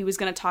tweeted that he was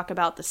going to talk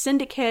about the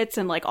syndicates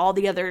and like all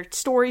the other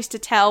stories to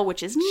tell,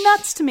 which is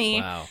nuts to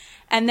me. Wow.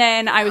 And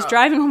then I was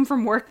driving home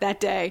from work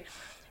that day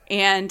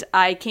and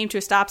I came to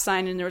a stop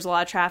sign and there was a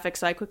lot of traffic.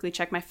 So I quickly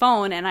checked my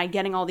phone and I'm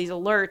getting all these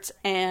alerts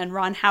and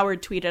Ron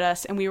Howard tweeted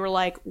us and we were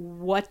like,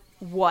 what?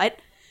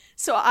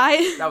 So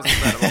that was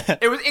incredible.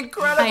 It was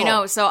incredible. I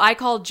know. So I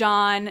called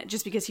John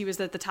just because he was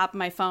at the top of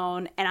my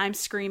phone and I'm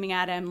screaming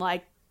at him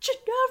like,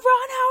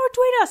 Ron Howard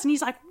tweeted us. And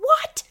he's like,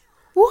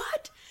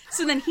 what?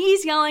 So then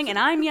he's yelling and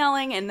I'm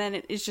yelling and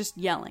then it's just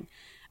yelling.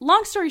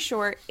 Long story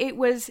short, it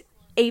was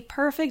a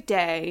perfect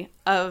day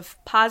of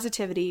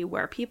positivity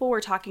where people were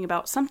talking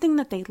about something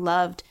that they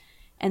loved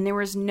and there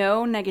was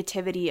no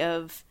negativity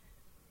of,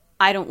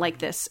 I don't like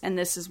this and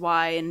this is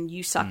why and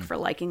you suck for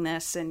liking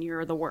this and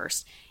you're the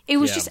worst. It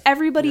was just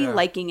everybody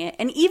liking it.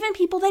 And even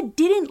people that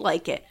didn't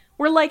like it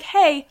were like,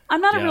 hey,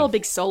 I'm not a real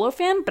big Solo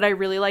fan, but I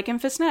really like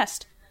Enfys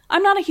Nest.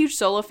 I'm not a huge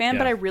Solo fan,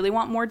 but I really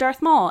want more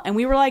Darth Maul. And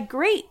we were like,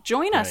 great,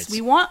 join us.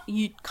 We want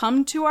you,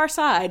 come to our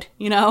side,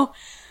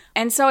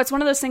 And so it's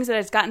one of those things that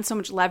has gotten so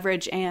much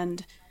leverage.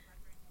 And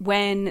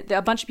when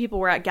a bunch of people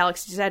were at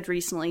Galaxy's Edge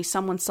recently,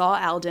 someone saw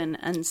Alden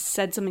and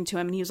said something to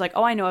him. And he was like,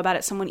 oh, I know about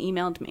it. Someone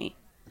emailed me.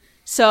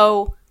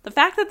 So the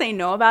fact that they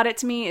know about it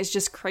to me is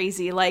just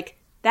crazy. Like,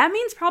 that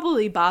means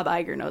probably Bob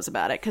Iger knows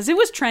about it because it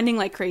was trending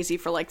like crazy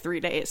for like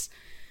 3 days.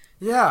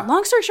 Yeah.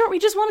 Long story short, we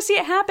just want to see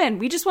it happen.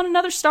 We just want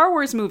another Star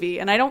Wars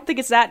movie. And I don't think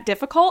it's that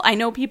difficult. I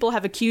know people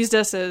have accused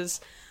us as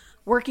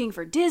working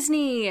for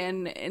Disney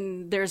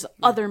and there's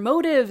other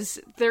motives.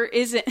 There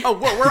isn't. Oh,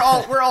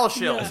 we're all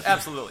shills.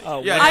 Absolutely.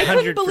 Oh, yeah. I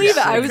couldn't believe it.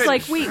 I was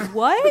like, wait,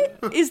 what?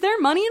 Is there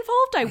money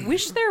involved? I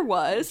wish there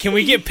was. Can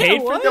we get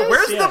paid for this?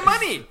 Where's the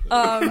money?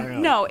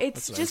 No,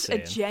 it's just a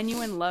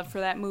genuine love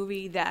for that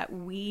movie that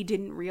we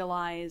didn't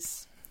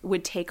realize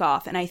would take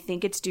off. And I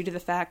think it's due to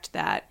the fact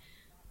that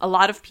a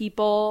lot of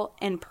people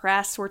and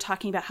press were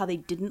talking about how they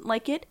didn't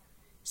like it.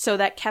 So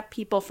that kept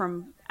people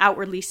from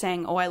outwardly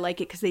saying, oh, I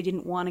like it because they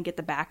didn't want to get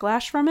the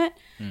backlash from it.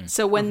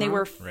 So when they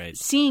were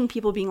seeing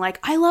people being like,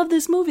 I love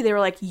this movie, they were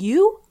like,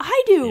 you?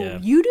 I do. Yeah.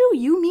 You do?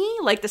 You, me?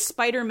 Like the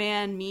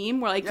Spider-Man meme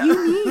where like,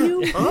 you, me,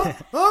 you.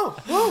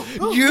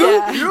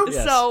 You?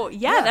 Yes. So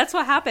that's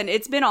what happened.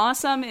 It's been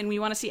awesome and we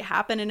want to see it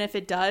happen. And if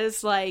it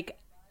does, like,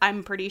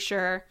 I'm pretty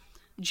sure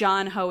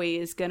John Hoey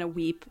is going to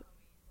weep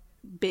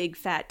big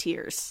fat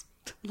tears.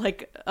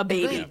 Like a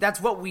baby. Really,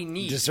 that's what we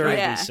need.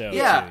 Deservedly so.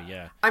 Yeah. Too,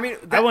 yeah. I mean,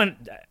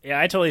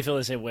 I totally feel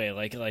the same way.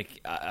 Like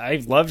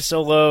I loved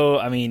Solo.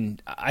 I mean,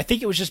 I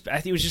think it was just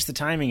the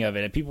timing of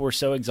it. People were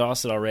so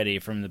exhausted already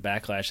from the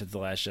backlash that The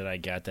Last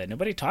Jedi got that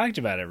nobody talked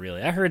about it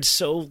really. I heard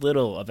so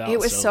little about it. It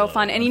was Solo, so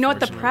fun. And you know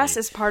what? The press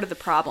is part of the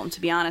problem,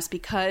 to be honest,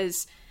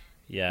 because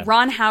Yeah.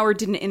 Ron Howard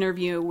did an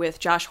interview with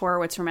Josh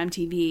Horowitz from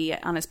MTV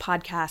on his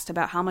podcast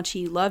about how much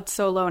he loved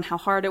Solo and how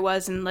hard it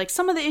was and like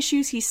some of the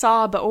issues he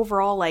saw, but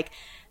overall like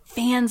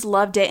fans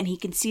loved it and he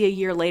can see a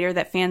year later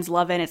that fans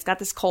love it and it's got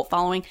this cult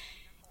following.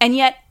 And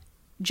yet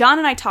John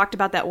and I talked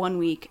about that one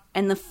week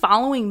and the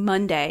following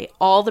Monday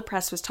all the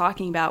press was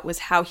talking about was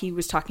how he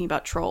was talking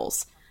about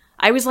Trolls.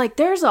 I was like,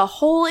 there's a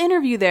whole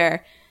interview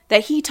there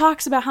that he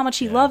talks about how much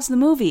he loves the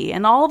movie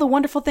and all the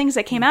wonderful things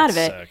that came out of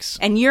it. Sucks.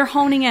 And you're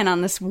honing in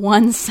on this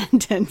one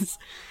sentence.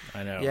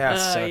 I know. Yeah.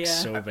 It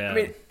sucks so bad. I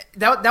mean,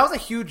 that was a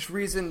huge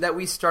reason that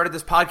we started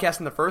this podcast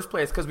in the first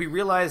place, because we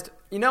realized,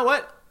 you know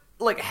what?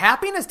 Like,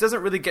 happiness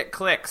doesn't really get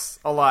clicks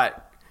a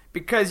lot,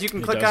 because you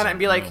can click on it and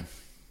be like,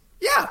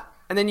 yeah,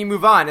 and then you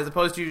move on, as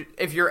opposed to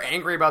if you're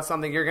angry about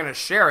something, you're going to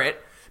share it,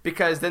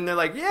 because then they're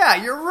like, yeah,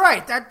 you're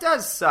right, that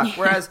does suck.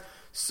 Whereas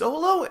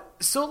Solo,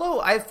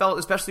 I felt,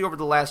 especially over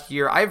the last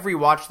year, I've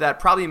rewatched that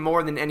probably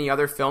more than any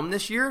other film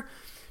this year,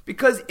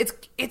 because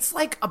it's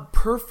like a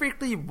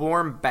perfectly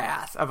warm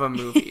bath of a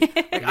movie.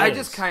 Like, I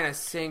just kind of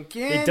sink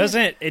in. It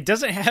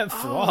doesn't have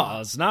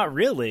flaws, not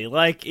really.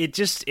 Like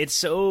it's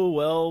so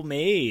well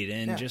made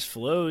and just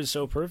flows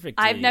so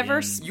perfectly.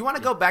 You want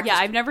to go back? Yeah,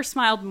 I've never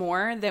smiled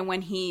more than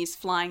when he's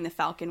flying the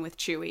Falcon with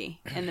Chewie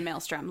in the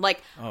Maelstrom.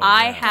 Like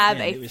I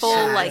have a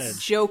full like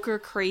Joker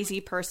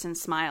crazy person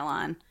smile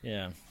on.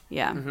 Yeah.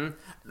 Yeah. And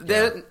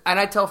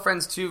I tell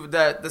friends too,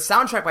 the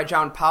soundtrack by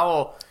John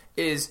Powell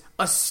is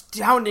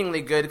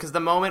astoundingly good, because the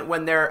moment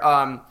when they're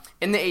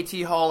in the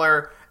AT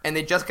hauler and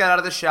they just got out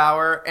of the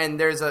shower, and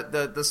there's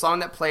the song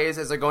that plays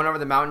as they're going over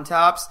the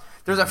mountaintops,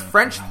 there's a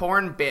French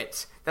horn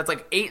bit that's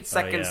like 8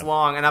 seconds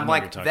long, and I'm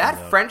like,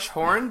 that French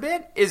horn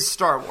bit is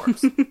Star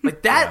Wars.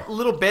 Like, that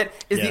little bit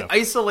is the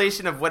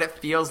isolation of what it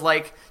feels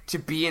like to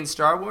be in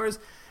Star Wars.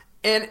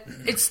 And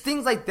it's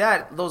things like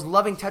that, those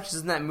loving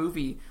touches in that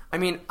movie. I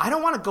mean, I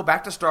don't want to go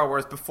back to Star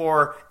Wars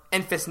before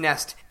Enfys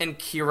Nest and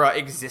Kira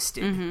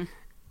existed.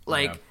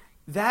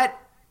 That...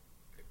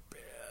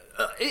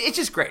 it's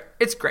just great.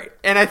 It's great.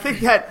 And I think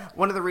that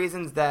one of the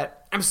reasons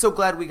that I'm so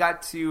glad we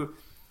got to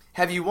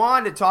have you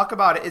on to talk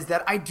about it is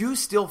that I do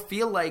still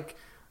feel like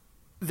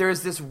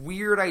there's this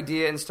weird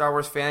idea in Star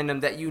Wars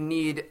fandom that you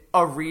need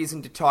a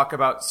reason to talk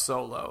about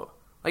Solo.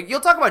 Like, you'll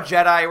talk about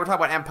Jedi, we're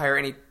talking about Empire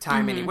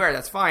anytime, anywhere,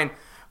 that's fine.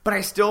 But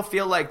I still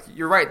feel like,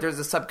 you're right, there's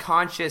a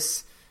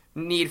subconscious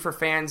need for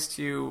fans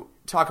to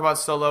talk about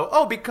Solo.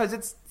 Oh, because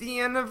it's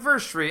the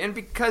anniversary, and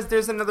because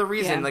there's another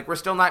reason. Yeah. Like, we're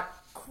still not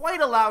quite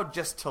allowed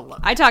just to love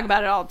it. I talk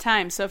about it all the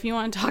time, so if you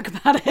want to talk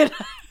about it...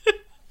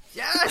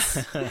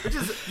 Yes! Which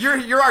is,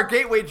 you're our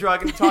gateway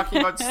drug into talking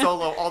about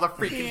Solo all the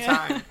freaking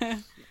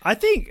time. I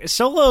think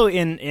Solo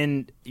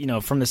in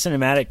from the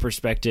cinematic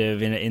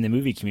perspective in the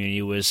movie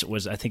community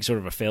was I think sort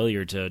of a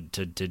failure to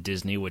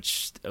Disney,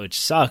 which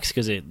sucks,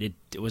 because it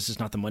was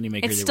just not the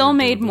moneymaker. It still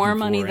made more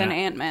money than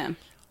Ant-Man.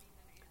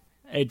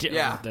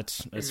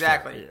 That's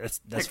exactly fair.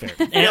 That's fair.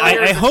 And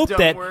I hope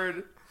that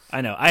word. I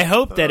know. I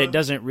hope that it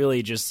doesn't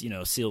really just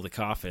seal the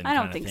coffin. I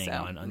don't think thing so.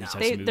 On these types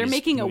of movies, they're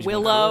making a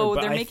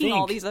Willow. They're making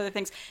all these other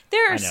things.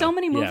 There are so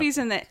many movies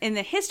in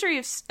the history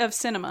of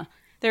cinema.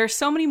 There are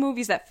so many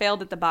movies that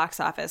failed at the box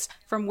office,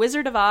 from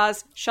Wizard of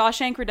Oz,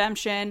 Shawshank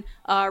Redemption,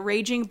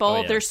 Raging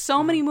Bull. There's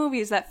so many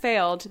movies that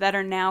failed that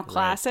are now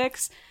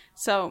classics.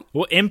 So,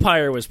 well,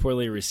 Empire was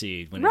poorly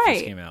received when it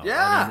first came out.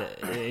 Yeah,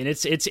 and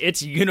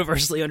it's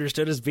universally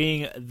understood as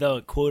being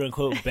the quote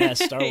unquote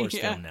best Star Wars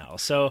film now.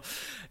 So,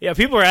 yeah,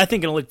 people are, I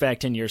think, going to look back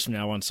 10 years from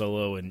now on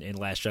Solo and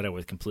Last Jedi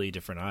with completely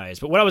different eyes.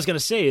 But what I was going to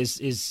say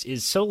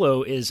is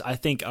Solo is, I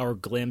think, our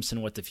glimpse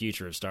in what the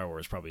future of Star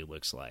Wars probably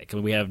looks like. I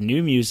mean, we have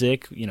new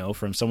music,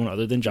 from someone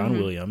other than John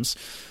Williams.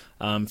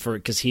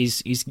 Because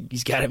he's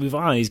got to move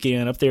on. He's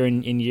getting up there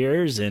in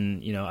years,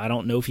 and I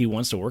don't know if he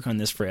wants to work on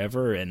this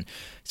forever. And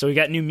so we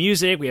got new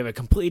music. We have a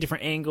completely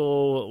different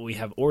angle. We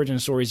have origin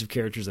stories of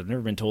characters that have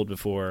never been told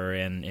before,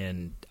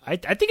 and I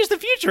think it's the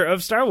future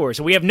of Star Wars.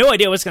 So we have no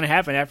idea what's going to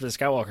happen after the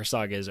Skywalker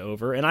saga is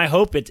over. And I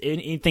hope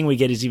anything we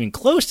get is even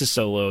close to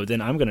Solo.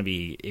 Then I'm going to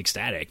be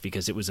ecstatic,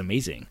 because it was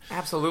amazing.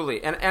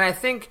 Absolutely, and I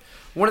think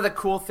one of the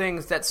cool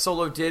things that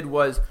Solo did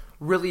was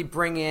really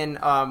bring in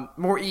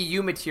more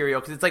EU material,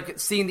 because it's like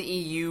seeing the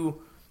EU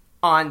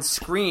on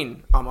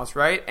screen almost,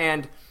 right?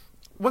 And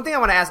one thing I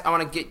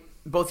want to get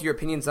both of your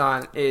opinions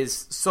on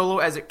is Solo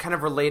as it kind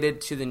of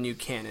related to the new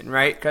canon,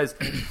 right? Because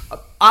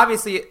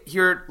obviously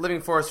here at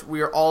Living Force,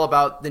 we are all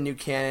about the new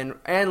canon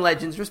and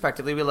Legends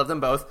respectively. We love them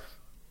both.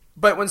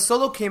 But when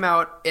Solo came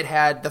out, it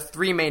had the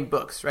 3 main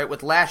books, right?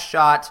 With Last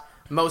Shot,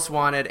 Most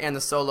Wanted, and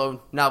the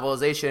Solo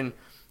novelization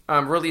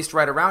released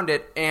right around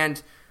it.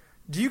 And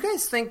do you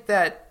guys think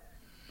that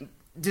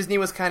Disney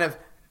was kind of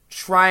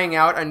trying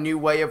out a new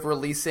way of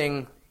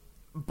releasing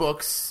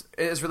books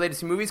as related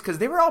to movies? Because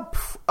they were all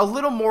a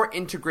little more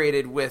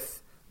integrated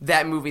with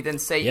that movie than,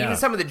 say, even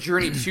some of the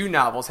Journey 2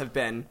 novels have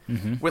been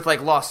with,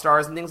 like, Lost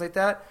Stars and things like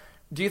that.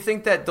 Do you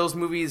think that those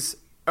movies,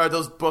 or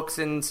those books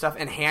and stuff,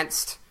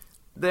 enhanced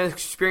the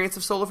experience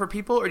of Solo for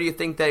people? Or do you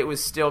think that it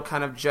was still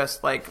kind of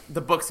just, like,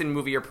 the books and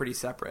movie are pretty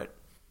separate?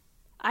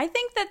 I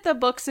think that the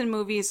books and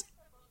movies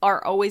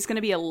are always going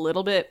to be a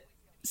little bit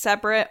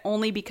separate,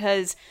 only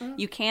because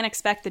you can't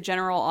expect the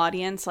general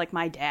audience, like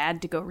my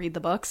dad, to go read the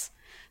books.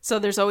 So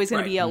there's always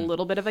going to be a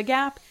little bit of a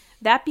gap.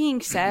 That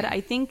being said,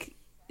 I think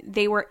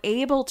they were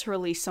able to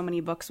release so many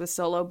books with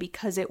Solo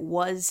because it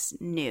was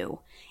new.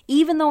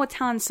 Even though it's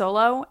Han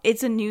Solo,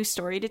 it's a new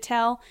story to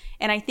tell.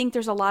 And I think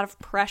there's a lot of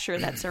pressure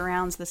that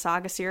surrounds the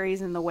saga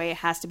series and the way it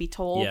has to be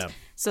told. Yeah.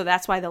 So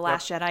that's why The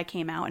Last Jedi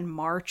came out in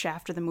March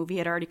after the movie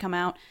had already come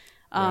out.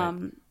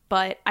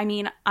 But I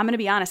mean, I'm going to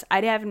be honest.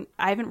 I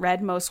haven't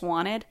read Most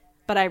Wanted,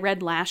 but I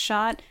read Last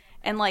Shot,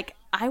 and like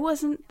I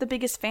wasn't the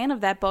biggest fan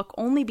of that book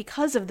only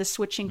because of the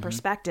switching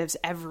perspectives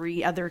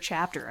every other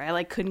chapter. I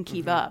like couldn't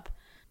keep up.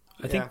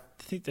 I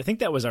think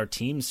that was our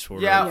team's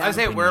sort. Yeah, I was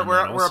saying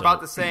we're about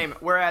the same.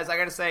 Whereas I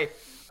got to say,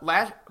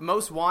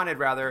 Most Wanted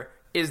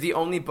is the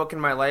only book in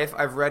my life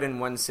I've read in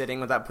one sitting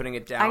without putting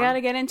it down. I got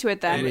to get into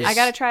it then. I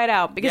got to try it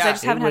out because I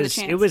just haven't had the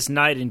chance. It was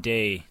night and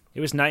day. It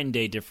was night and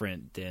day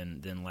different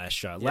than Last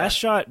Shot. Yeah. Last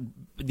Shot,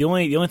 the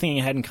only thing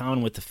it had in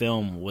common with the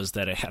film was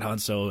that it had Han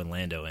Solo and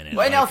Lando in it.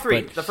 Well, and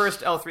L3, the first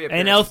L3 appearance.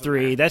 And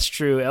L3, that's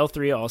true.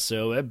 L3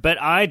 also.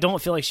 But I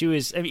don't feel like she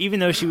was, even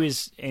though she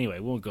was, anyway,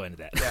 we won't go into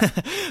that.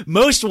 Yeah.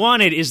 Most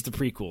Wanted is the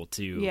prequel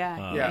to to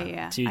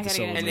the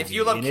Solo And movie. if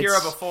you love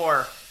Kira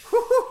before,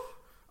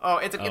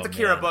 it's a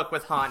Kira book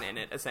with Han in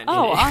it, essentially.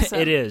 Oh, awesome.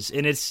 It is,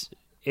 and it's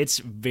It's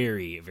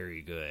very,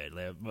 very good.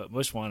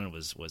 Most Wanted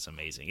was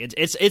amazing.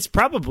 It's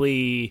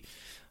probably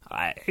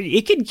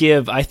it could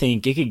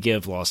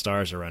give Lost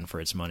Stars a run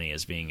for its money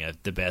as being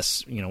the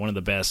best, one of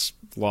the best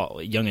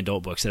young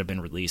adult books that have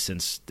been released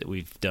since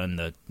we've done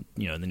the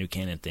new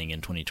canon thing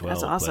in 2012.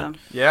 That's awesome.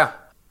 But, yeah.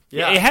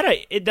 It had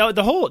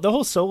the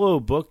whole solo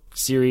book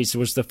series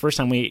was the first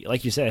time we,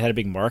 like you said, had a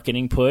big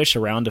marketing push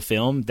around a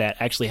film that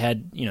actually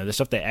had the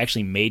stuff that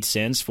actually made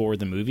sense for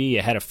the movie.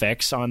 It had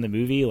effects on the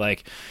movie.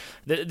 Like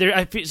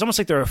it's almost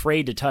like they're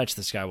afraid to touch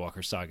the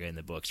Skywalker saga in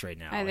the books right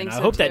now. I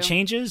hope that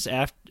changes.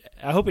 I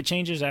hope it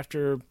changes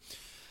after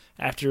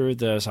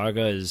the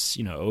saga is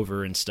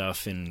over and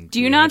stuff. And do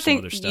you not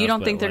think you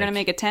don't think they're going to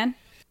make a 10?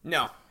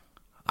 No.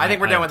 I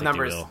think we're done with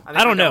numbers.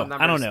 I don't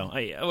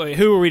know.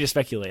 Who are we to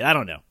speculate? I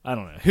don't know.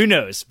 Who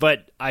knows?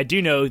 But I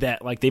do know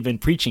that they've been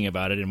preaching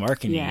about it and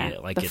marketing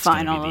it like it's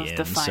going to be the end.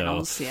 The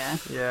finals, so.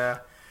 Yeah.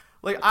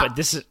 But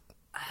this is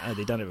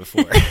they've done it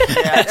before.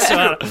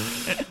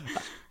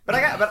 But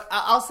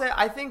I'll say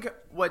I think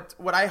what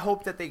I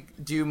hope that they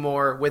do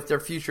more with their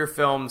future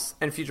films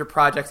and future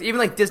projects, even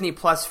like Disney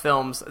Plus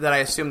films that I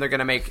assume they're going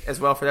to make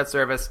as well for that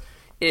service,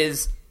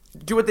 is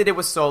do what they did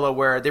with Solo,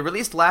 where they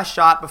released Last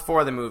Shot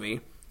before the movie.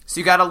 So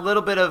you got a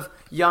little bit of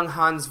young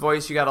Han's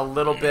voice, you got a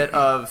little bit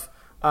of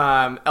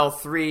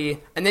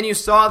L3, and then you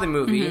saw the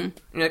movie, and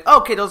you're like, oh,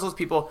 okay, those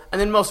people. And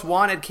then Most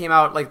Wanted came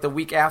out the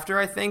week after,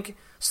 I think.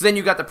 So then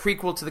you got the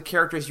prequel to the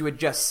characters you had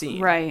just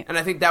seen. Right. And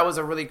I think that was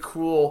a really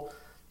cool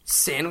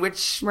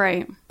sandwich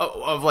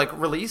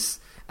of release.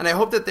 And I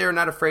hope that they're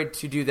not afraid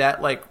to do that.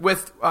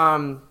 With,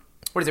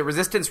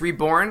 Resistance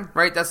Reborn,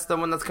 right? That's the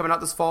one that's coming out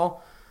this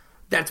fall.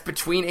 That's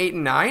between 8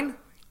 and 9.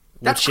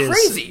 That's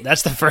crazy.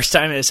 That's the first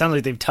time it sounds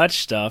like they've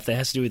touched stuff that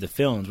has to do with the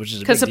films, which is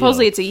because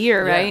supposedly deal. It's a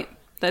year, right?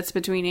 That's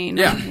between 8 and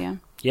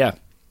 9. Yeah.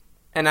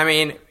 And I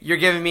mean, you're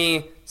giving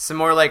me some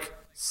more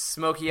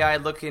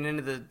smoky-eyed looking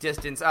into the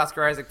distance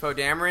Oscar Isaac Poe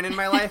Dameron in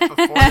my life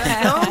before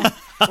that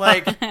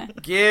film.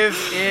 Give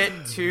it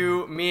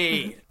to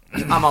me.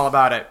 I'm all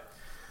about it.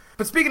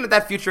 But speaking of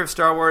that future of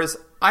Star Wars,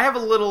 I have a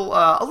little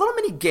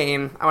mini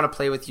game I want to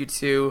play with you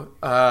two,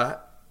 and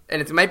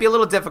it might be a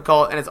little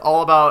difficult, and it's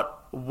all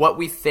about what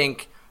we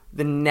think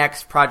the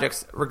next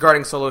projects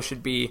regarding Solo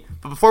should be.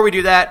 But before we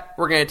do that,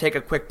 we're going to take a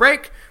quick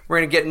break. We're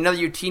going to get another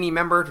Utini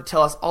member to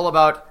tell us all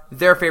about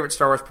their favorite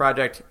Star Wars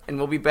project, and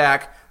we'll be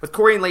back with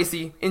Corey and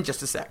Lacey in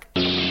just a sec.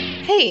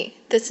 Hey,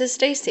 this is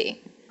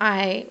Stacy.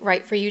 I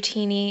write for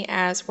Utini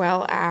as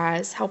well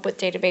as help with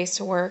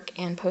database work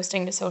and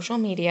posting to social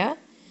media.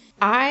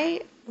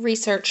 I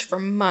researched for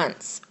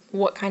months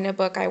what kind of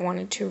book I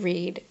wanted to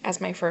read as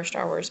my first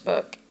Star Wars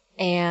book,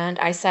 and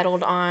I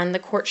settled on The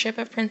Courtship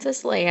of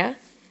Princess Leia,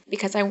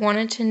 because I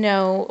wanted to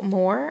know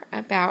more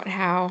about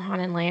how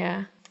Han and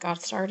Leia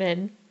got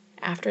started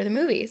after the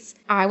movies.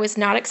 I was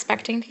not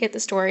expecting to get the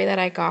story that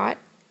I got.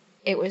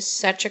 It was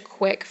such a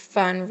quick,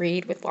 fun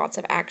read with lots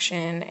of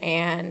action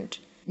and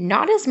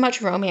not as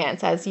much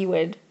romance as you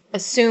would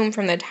assume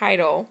from the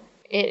title.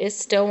 It is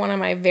still one of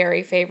my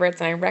very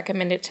favorites, and I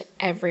recommend it to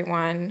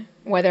everyone,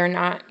 whether or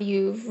not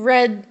you've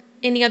read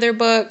any other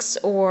books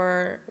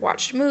or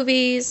watched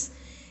movies.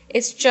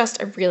 It's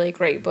just a really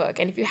great book,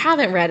 and if you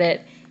haven't read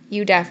it,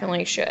 you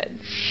definitely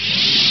should.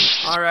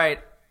 All right,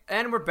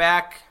 and we're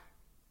back.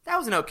 That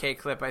was an okay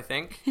clip, I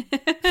think.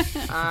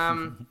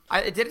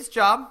 It did its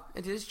job.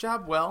 It did its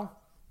job well,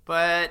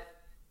 but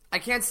I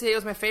can't say it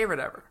was my favorite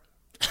ever.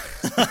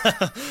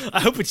 I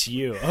hope it's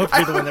you. I hope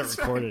you're the one that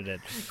recorded it.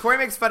 Corey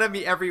makes fun of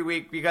me every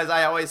week because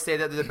I always say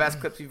that they're the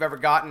best clips we've ever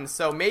gotten.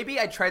 So maybe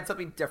I tried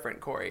something different,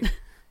 Corey.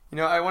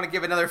 I want to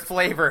give another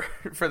flavor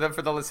for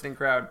the listening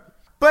crowd.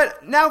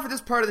 But now for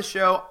this part of the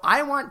show,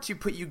 I want to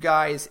put you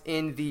guys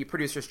in the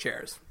producer's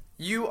chairs.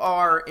 You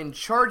are in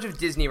charge of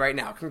Disney right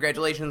now.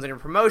 Congratulations on your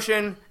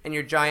promotion and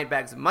your giant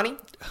bags of money.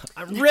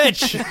 I'm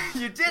rich.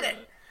 You did it.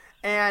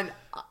 And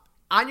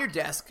on your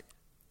desk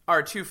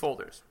are 2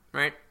 folders,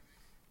 right?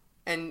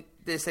 And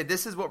they say,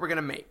 this is what we're going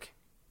to make.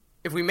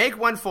 If we make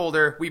one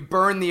folder, we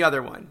burn the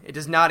other one. It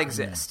does not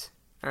exist.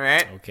 All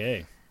right?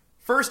 Okay.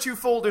 First 2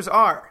 folders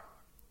are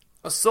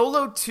a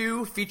Solo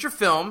 2 feature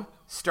film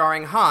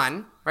starring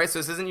Han, right? So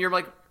this isn't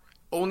your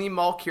only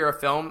Maul Kira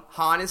film.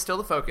 Han is still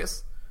the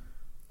focus.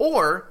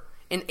 Or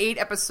an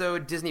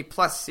 8-episode Disney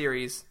Plus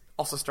series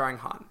also starring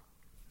Han.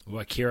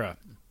 What, Kira?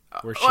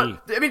 Where's she?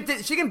 I mean,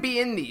 she can be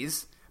in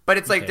these, but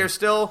it's they're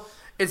still.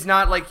 It's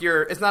not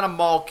it's not a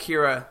Maul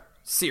Kira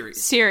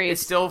series.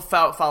 It's still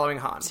following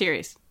Han.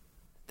 Series.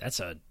 That's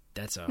a.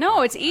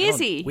 No, it's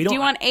easy. Do you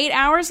want 8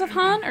 hours of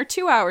Han or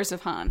 2 hours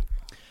of Han?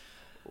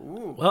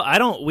 Ooh.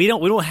 Well, we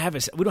don't have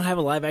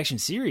a live action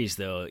series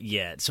though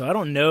yet, so I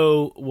don't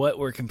know what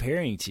we're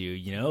comparing to.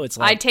 It's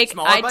I take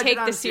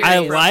the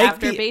series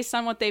after based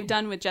on what they've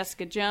done with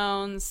Jessica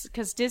Jones,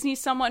 because Disney's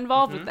somewhat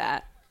involved with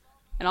that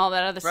and all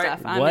that other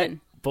stuff. I'm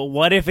in. But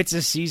what if it's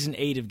a season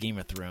 8 of Game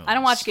of Thrones? I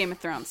don't watch Game of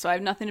Thrones, so I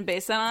have nothing to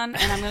base that on,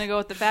 and I'm going to go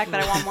with the fact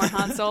that I want more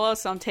Han Solo,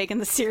 so I'm taking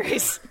the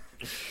series.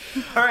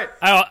 All right.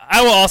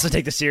 I will also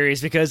take the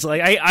series because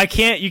like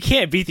you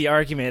can't beat the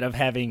argument of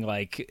having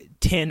like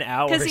 10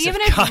 hours. Because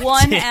even of if content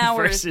 1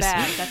 hour versus... is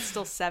bad, that's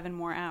still 7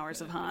 more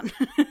hours of Han.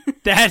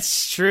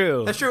 That's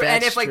true. That's true.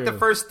 And if like the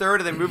first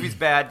third of the movie's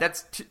bad,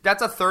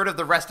 that's a third of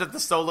the rest of the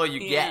Solo you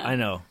get. I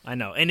know.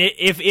 And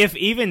if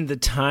even the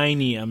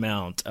tiny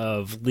amount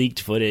of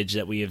leaked footage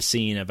that we have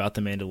seen about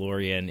the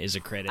Mandalorian is a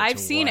credit, I've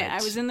to seen what it. I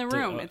was in the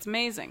room. It's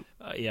amazing.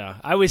 Yeah,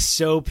 I was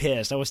so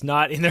pissed. I was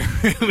not in the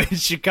room in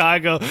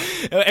Chicago.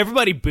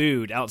 Everybody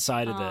booed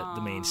outside of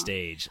the main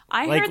stage.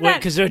 I heard that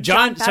because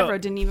Jon Favreau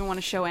didn't even want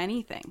to show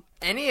anything.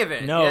 Any of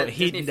it? No, yeah,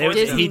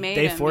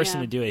 they forced him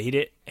to do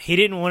it. He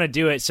didn't want to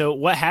do it. So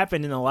what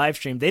happened in the live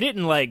stream? They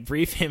didn't like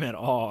brief him at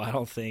all. I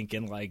don't think,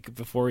 and like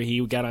before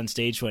he got on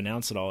stage to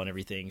announce it all and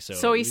everything.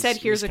 So he said,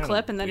 "Here's a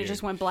clip," and then it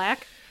just went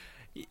black.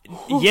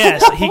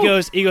 Yes, he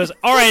goes.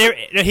 All right,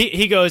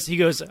 he goes.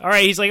 All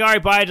right, he's like, all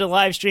right, bye to the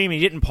live stream. He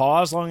didn't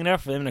pause long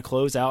enough for them to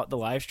close out the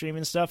live stream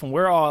and stuff. And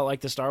we're all at like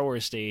the Star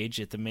Wars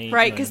stage at the main,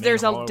 right? Because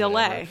there's a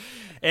delay.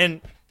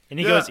 And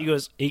he goes,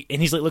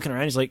 and he's like looking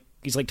around.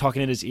 He's like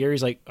talking in his ear.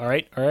 He's like, all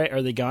right,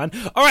 are they gone?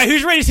 All right,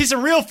 who's ready to see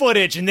some real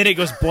footage? And then it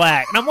goes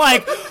black, and I'm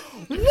like,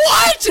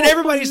 what? And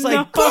everybody's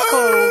like,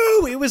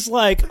 boo! It was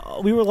like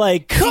we were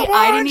like, come on,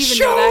 I didn't even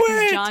know that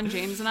because John,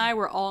 James, and I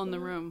were all in the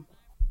room.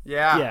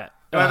 Yeah.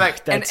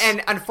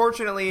 And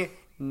unfortunately,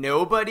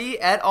 nobody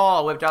at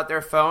all whipped out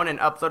their phone and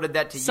uploaded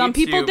that to YouTube. Some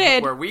people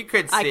did. Where we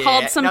could see I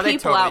called it. some No,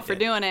 people totally out for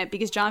doing it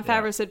because Jon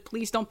Favreau said,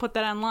 please don't put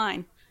that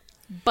online.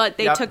 But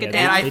they took it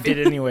down. They did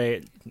it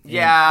anyway.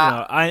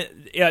 Yeah.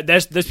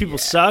 Those people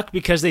suck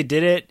because they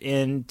did it,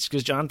 and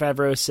because Jon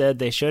Favreau said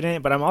they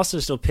shouldn't. But I'm also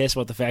still pissed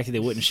about the fact that they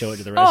wouldn't show it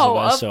to the rest of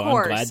us. So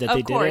I'm glad that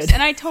they did it.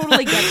 And I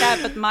totally get that.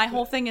 But my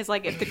whole thing is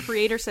like, if the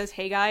creator says,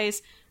 "Hey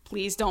guys,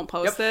 please don't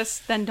post this,"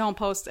 then don't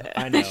post it.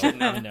 I know.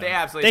 They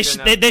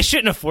absolutely they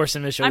shouldn't have forced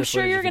him to show. I'm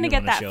sure you're going to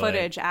get that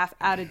footage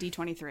out of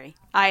D23.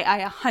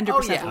 I 100%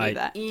 believe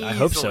that. I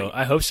hope so.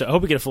 I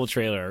hope we get a full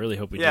trailer. I really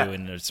hope we do,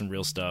 and there's some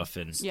real stuff.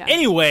 And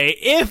anyway,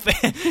 if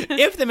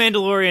the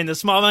Mandalorian, the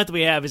small amount that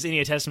we have, is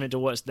any testament to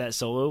what that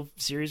Solo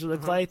series would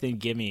look like, then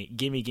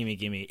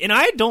gimme. And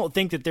I don't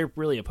think that they're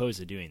really opposed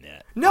to doing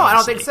that. No, honestly. I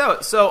don't think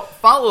so. So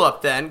follow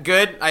up then.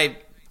 Good. I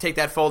take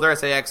that folder. I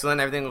say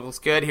excellent. Everything looks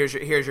good. Here's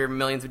your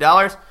millions of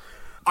dollars.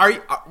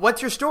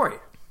 What's your story?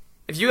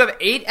 If you have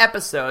 8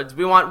 episodes,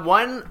 we want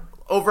one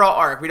overall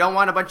arc. We don't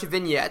want a bunch of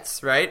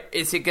vignettes, right?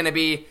 Is he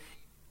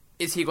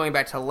going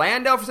back to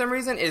Lando for some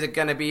reason? Is it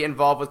going to be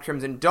involved with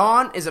Crimson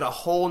Dawn? Is it a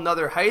whole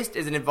nother heist?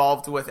 Is it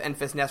involved with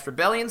Enfys Nest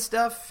Rebellion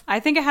stuff? I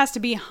think it has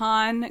to be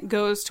Han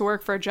goes to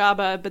work for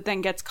Jabba, but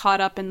then gets caught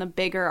up in the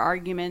bigger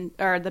argument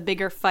or the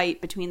bigger fight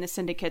between the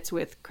syndicates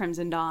with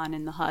Crimson Dawn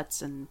and the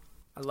Hutts and...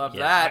 I love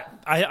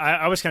that.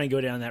 I was kind of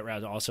go down that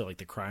route also, like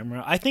the crime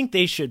route. I think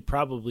they should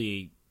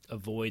probably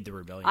avoid the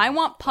rebellion. I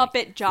want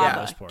Puppet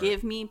Jabba.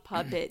 Give me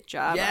Puppet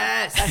Jabba.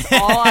 Yes, that's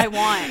all I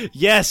want.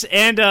 Yes,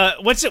 and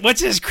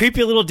what's his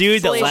creepy little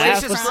dude that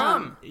laughs? Salacious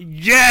Crumb.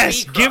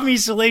 Yes, give me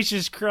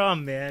Salacious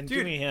Crumb, man. Dude,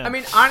 give me him. I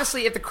mean,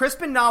 honestly, if the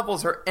Crispin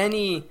novels are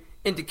any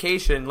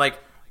indication, like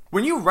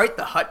when you write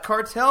the Hutt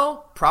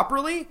cartel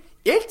properly,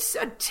 it's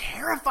a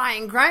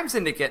terrifying crime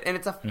syndicate, and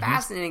it's a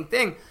fascinating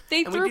thing.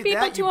 They threw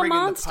people to a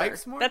monster.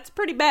 That's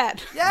pretty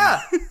bad.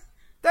 Yeah.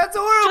 That's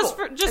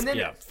horrible. Just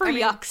for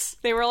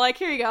yucks. They were like,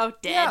 here you go,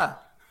 dead.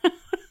 Yeah.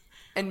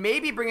 And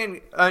maybe bring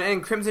in,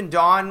 and Crimson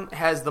Dawn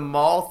has the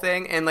Maul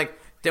thing, and like,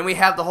 then we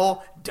have the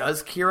whole,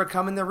 does Kira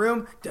come in the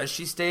room? Does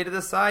she stay to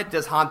the side?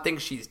 Does Han think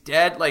she's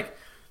dead? Like,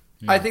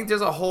 I think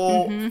there's a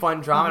whole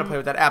fun drama to play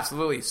with that,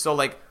 absolutely. So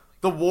like,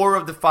 the War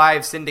of the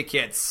 5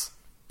 Syndicates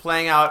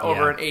playing out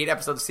over an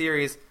 8-episode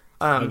series.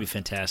 That would be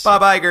fantastic.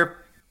 Bob Iger,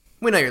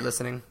 we know you're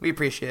listening. We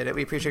appreciate it.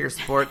 We appreciate your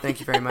support. Thank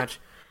you very much.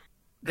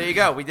 There you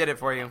go. We did it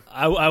for you.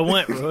 I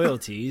want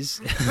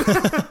royalties.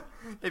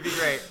 It'd be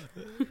great.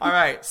 All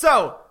right.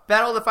 So,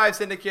 Battle of the 5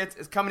 Syndicates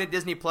is coming to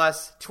Disney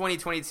Plus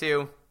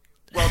 2022.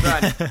 Well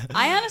done.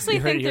 I honestly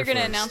think they're going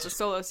to announce a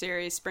Solo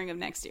series spring of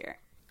next year.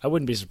 I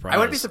wouldn't be surprised. I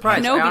wouldn't be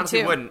surprised. I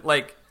honestly wouldn't.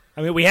 Like,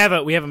 I mean, we have the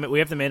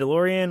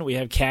Mandalorian, we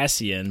have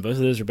Cassian. Both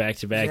of those are back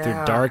to back.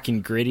 They're dark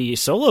and gritty.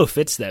 Solo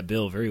fits that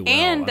bill very well.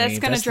 And that's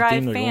going to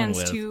drive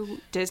fans to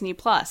Disney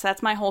Plus.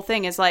 That's my whole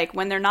thing. Is like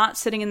when they're not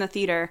sitting in the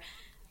theater.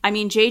 I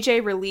mean,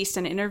 JJ released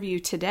an interview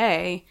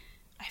today.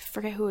 I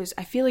forget who it was.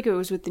 I feel like it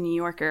was with the New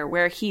Yorker,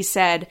 where he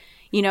said,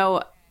 you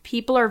know,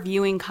 people are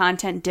viewing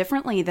content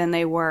differently than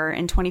they were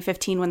in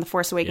 2015 when The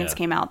Force Awakens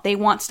came out. They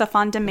want stuff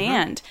on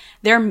demand.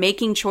 They're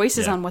making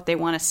choices on what they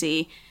want to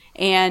see.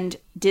 And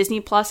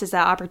Disney Plus is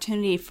that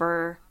opportunity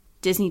for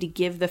Disney to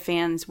give the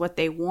fans what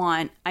they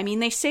want. I mean,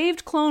 they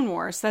saved Clone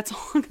Wars. That's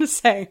all I'm going to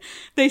say.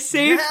 They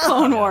saved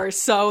Clone Wars.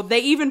 So they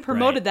even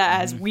promoted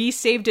that as, we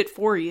saved it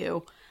for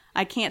you.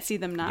 I can't see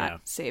them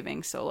not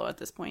saving Solo at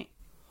this point.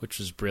 Which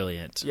was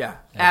brilliant. Yeah,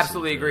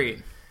 absolutely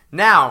agree.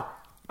 Now,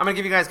 I'm going to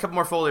give you guys a couple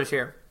more folders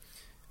here.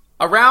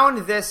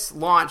 Around this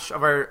launch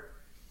of our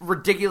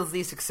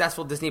ridiculously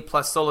successful Disney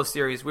Plus Solo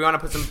series, we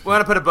want to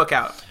put a book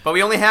out, but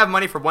we only have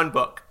money for one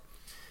book.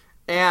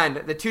 And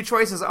the two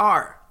choices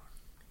are,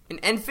 an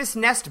Enfys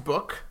Nest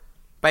book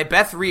by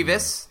Beth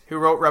Revis, who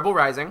wrote Rebel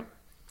Rising,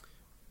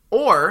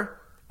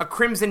 or a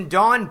Crimson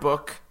Dawn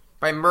book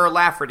by Mur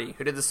Lafferty,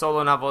 who did the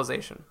solo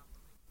novelization?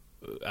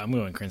 I'm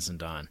going Crimson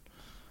Dawn.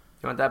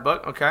 You want that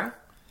book? Okay.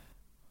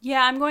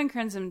 Yeah, I'm going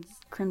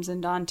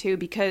Crimson Dawn too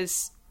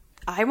because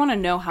I want to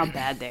know how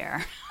bad they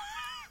are.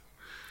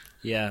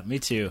 Yeah, me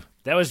too.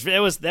 That was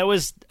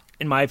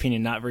in my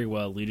opinion not very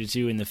well alluded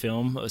to in the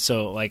film.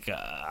 So like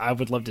I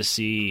would love to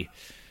see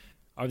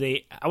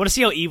I want to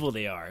see how evil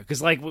they are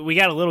because like we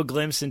got a little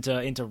glimpse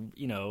into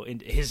you know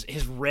in his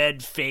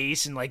red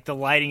face and like the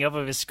lighting up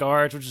of his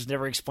scars, which was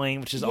never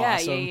explained, which is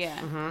awesome. Yeah.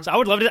 Mm-hmm. So I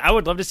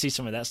would love to see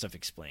some of that stuff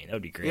explained. That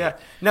would be great. Yeah.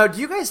 Now,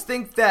 do you guys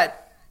think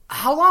that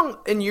how long,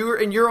 in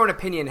your own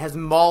opinion, has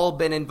Maul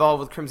been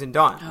involved with Crimson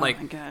Dawn? Oh like,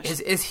 my gosh.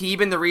 Is he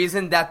been the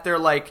reason that they're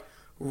like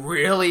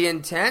really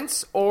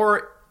intense,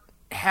 or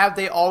have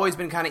they always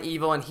been kind of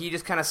evil and he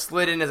just kind of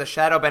slid in as a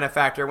shadow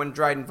benefactor when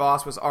Dryden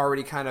Voss was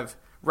already kind of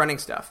running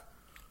stuff?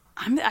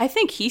 I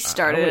think he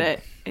started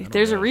it.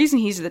 There's a reason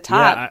he's at the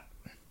top.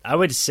 Yeah, I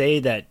would say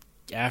that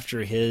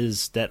after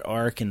that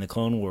arc in the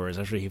Clone Wars,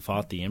 after he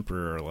fought the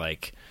Emperor,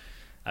 like,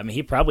 I mean,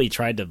 he probably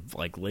tried to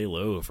like lay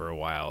low for a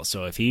while.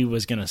 So if he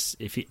was gonna,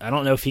 I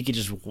don't know if he could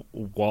just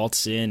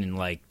waltz in and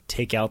like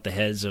take out the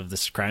heads of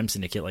this crime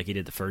syndicate like he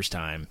did the first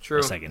time,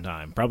 True. The second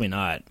time, probably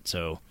not.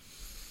 So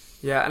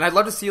yeah, and I'd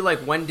love to see like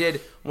when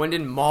did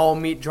Maul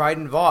meet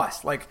Dryden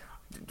Voss? Like,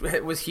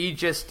 was he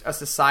just a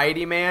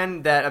society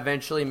man that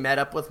eventually met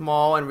up with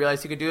Maul and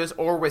realized he could do this,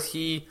 or was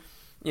he,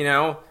 you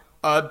know,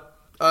 a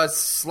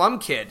slum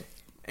kid?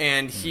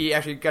 And he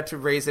actually got to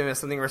raise him as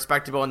something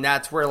respectable, and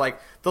that's where, like,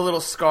 the little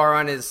scar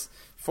on his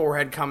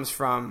forehead comes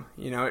from.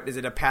 You know, is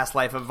it a past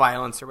life of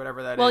violence or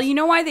whatever that is? Well, you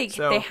know why they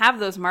have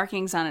those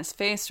markings on his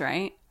face,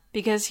 right?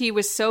 Because he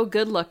was so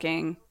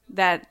good-looking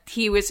that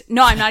he was...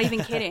 No, I'm not even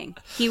kidding.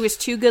 He was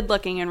too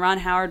good-looking, and Ron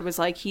Howard was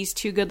like, he's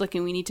too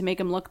good-looking, we need to make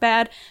him look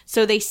bad.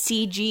 So they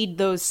CG'd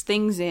those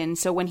things in,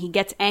 so when he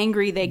gets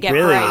angry, they get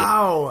really? bright.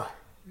 Wow.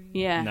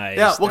 Yeah. Nice.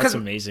 Yeah, well, that's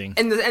amazing.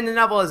 In the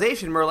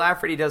novelization, Mur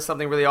Lafferty does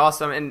something really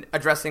awesome in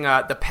addressing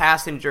the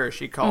passenger,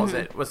 she calls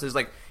it, which is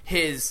like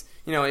his,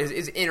 you know,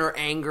 his inner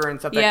anger and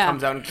stuff that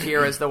comes out. And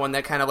Kira's the one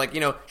that kind of like, you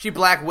know, she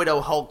Black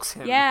Widow Hulks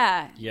him.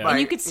 Yeah. By, And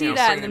you could see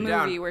that in the bringing him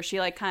movie down. where she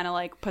like kind of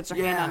like puts her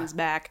hand on his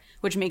back,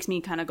 which makes me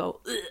kind of go,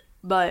 ugh,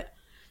 but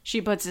she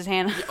puts his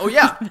hand Oh,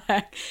 yeah. on his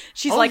back.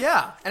 She's Oh, like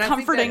yeah. And I think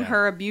comforting that-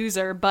 her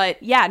abuser.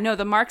 But yeah, no,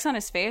 the marks on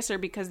his face are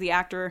because the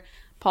actor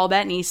Paul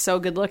Bettany's so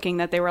good looking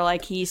that they were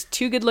like, he's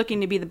too good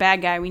looking to be the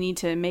bad guy. We need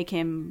to make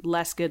him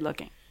less good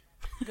looking.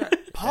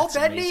 Paul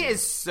Bettany amazing.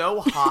 is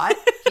so hot,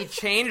 he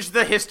changed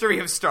the history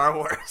of Star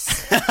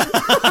Wars.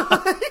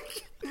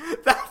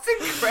 That's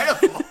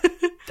incredible.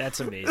 That's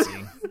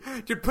amazing.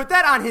 Dude, put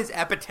that on his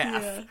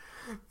epitaph.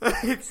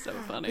 It's so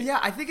funny. Yeah,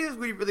 I think it would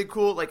be really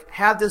cool. Like,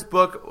 have this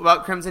book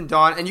about Crimson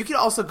Dawn, and you could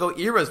also go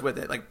eras with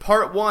it. Like,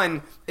 part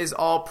 1 is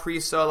all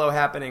pre-Solo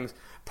happenings.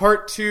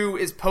 Part 2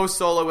 is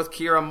post-Solo with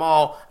Kira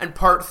Maul, and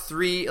part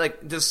 3,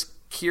 like, does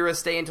Kira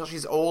stay until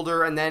she's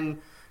older, and then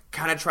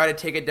kind of try to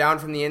take it down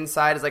from the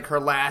inside as like her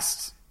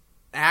last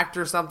act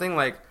or something.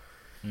 Like,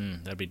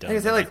 that'd be like I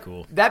said, like,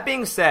 cool. That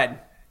being said,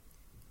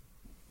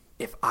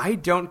 if I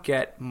don't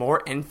get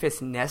more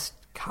Enfys Nest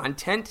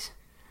content,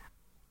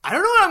 I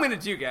don't know what I'm going to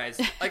do, guys.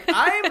 Like,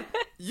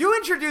 you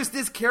introduced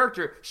this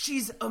character.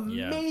 She's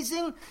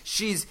amazing. Yeah.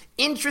 She's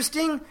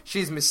interesting.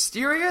 She's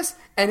mysterious.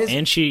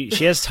 And she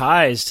has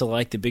ties to,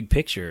 like, the big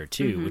picture,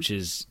 too, which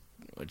is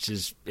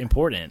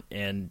important.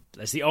 And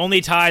that's the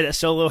only tie that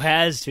Solo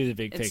has to the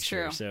big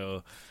picture. True.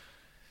 So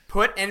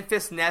put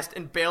Enfys Nest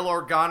and Bail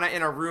Organa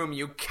in a room,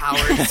 you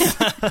cowards.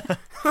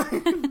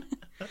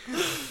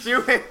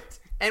 Do it.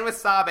 And with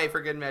Sabe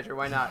for good measure.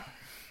 Why not?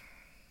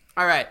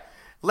 All right.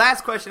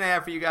 Last question I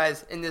have for you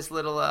guys in this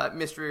little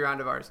mystery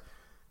round of ours.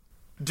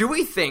 Do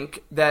we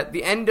think that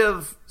the end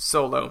of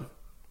Solo,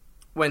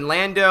 when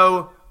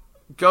Lando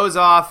goes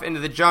off into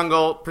the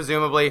jungle,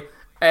 presumably,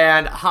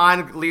 and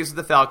Han leaves with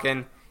the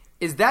Falcon,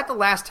 is that the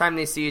last time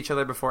they see each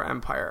other before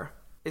Empire?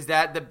 Is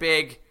that the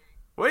big,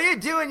 what are you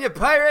doing, you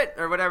pirate?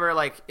 Or whatever,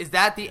 like, is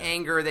that the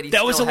anger that he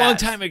that was a still long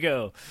has? time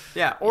ago.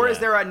 Yeah, or is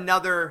there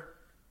another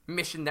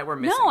mission that we're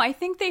missing? No, I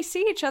think they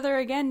see each other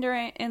again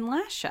in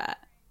Last Shot.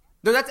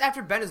 No, that's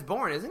after Ben is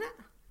born, isn't it?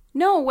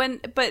 No,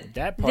 but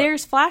That part-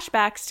 there's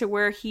flashbacks to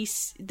where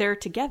they're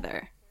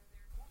together.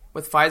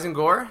 With Fies and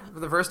Gore for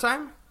the first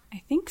time?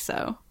 I think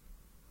so.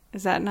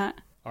 Is that not?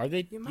 Are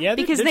they? Yeah,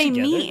 Because they're they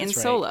together. meet in That's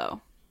right.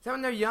 Solo. Is that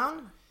when they're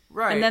young?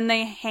 Right. And then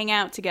they hang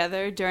out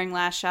together during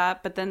Last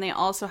Shot, but then they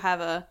also have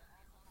a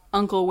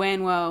Uncle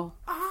Wanwo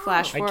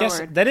Flash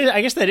forward.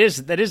 I guess that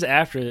is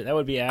after. That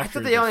would be after. I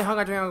thought they only hung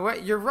out during the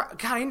wedding. You're right.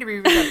 God, I need to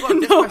reread that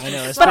book. No, I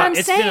know, but I'm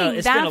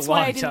saying that's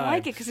why I didn't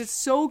like it, because it's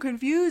so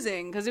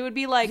confusing. Because it would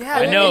be like,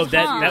 I know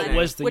Han, that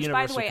was the which,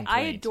 universal by the way,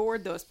 complaint. I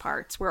adored those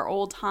parts where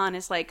old Han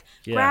is like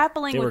Yeah,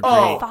 grappling they with were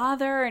my great.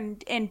 father,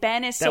 and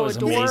Ben is That so was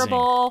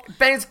adorable.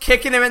 Ben's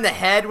kicking him in the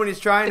head when he's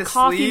trying The to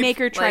coffee sleep.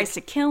 maker tries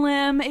to kill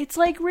him. It's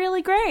like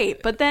really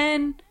great, but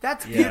then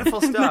that's beautiful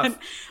stuff.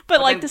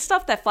 But like the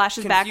stuff that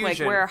flashes back, like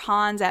confusion. where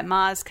Han's at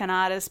Maz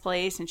Kanata's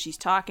place and she's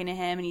talking to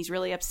him and he's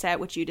really upset,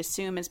 which you'd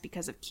assume is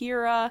because of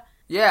Kira.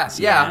 Yeah.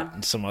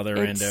 And some other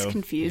It's rando.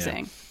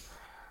 confusing.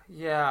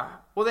 Yeah.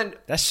 Well, then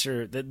that's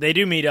true. They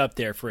do meet up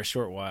there for a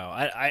short while.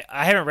 I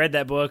haven't read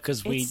that book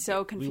because It's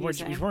so confusing.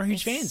 we weren't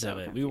huge It's fans so of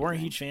it. We weren't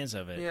huge fans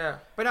of it. Yeah,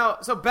 but now,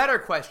 so better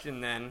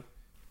question then,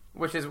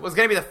 which was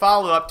going to be the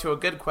follow up to a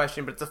good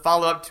question, but it's a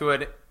follow up to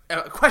a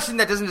question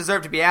that doesn't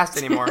deserve to be asked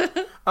anymore.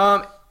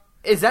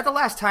 Is that the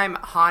last time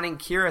Han and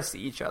Kira see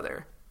each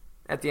other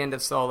at the end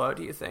of Solo?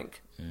 Do you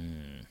think?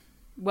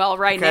 Well,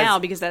 now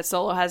because that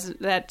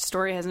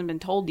story hasn't been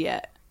told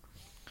yet.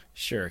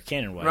 Sure,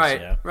 canon wise,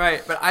 right, yeah.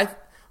 right.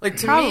 But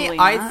to Probably me,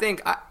 not. I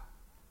think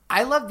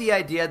I love the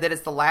idea that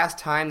it's the last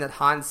time that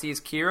Han sees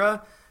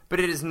Kira, but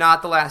it is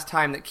not the last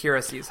time that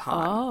Kira sees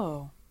Han.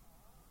 Oh.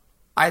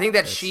 I think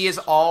that she is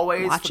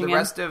always, for watching the him?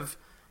 rest of...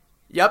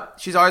 Yep,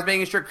 she's always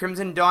making sure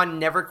Crimson Dawn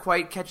never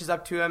quite catches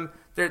up to him.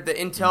 The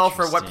intel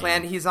for what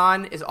planet he's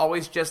on is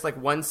always just like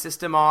one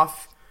system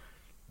off.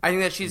 I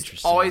think that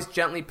she's always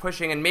gently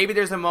pushing, and maybe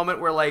there's a moment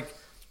where like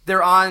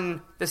they're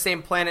on the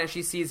same planet and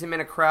she sees him in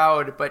a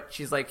crowd, but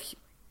she's like,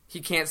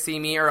 he can't see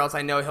me or else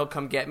I know he'll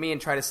come get me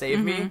and try to save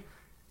me,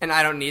 and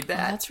I don't need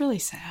that. That's really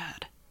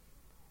sad.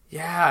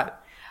 Yeah.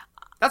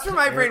 That's where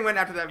my brain went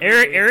after that movie.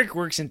 Eric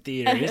works in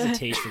theater. He has a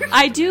taste for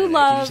I do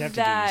love you just have to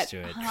that get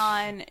used to it.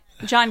 Han,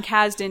 John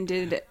Kasdan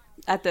did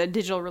at the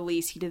digital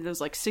release. He did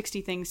those like 60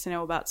 things to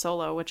know about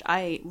Solo, which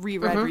I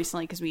reread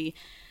recently because we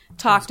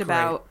talked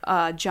about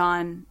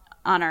John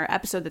on our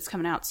episode that's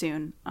coming out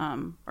soon,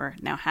 or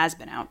now has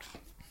been out.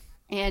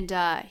 And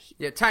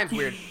yeah, time's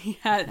weird. It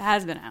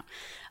has been out.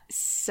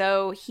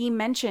 So he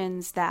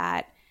mentions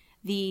that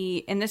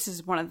and this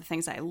is one of the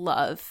things I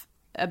love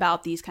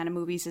about these kind of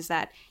movies, is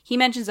that he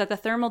mentions that the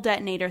thermal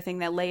detonator thing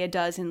that Leia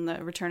does in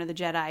the Return of the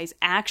Jedi is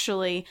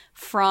actually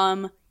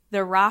from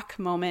the rock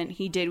moment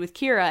he did with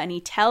Kira, and he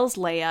tells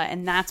Leia,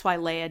 and that's why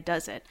Leia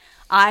does it.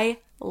 I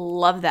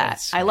love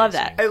that. I love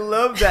that. I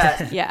love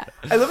that. Yeah.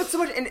 I love it so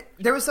much. And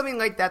there was something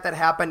like that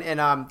happened in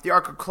the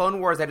arc of Clone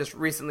Wars I just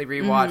recently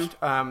rewatched,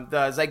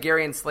 the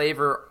Zygerian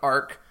Slaver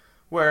arc,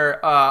 where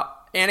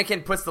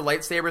Anakin puts the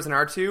lightsabers in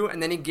R2,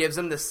 and then he gives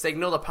him the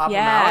signal to pop him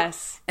out.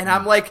 And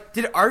I'm like,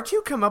 did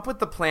R2 come up with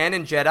the plan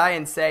in Jedi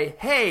and say,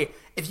 hey,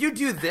 if you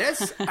do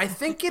this, I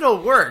think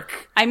it'll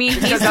work? I mean,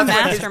 Because he's a that's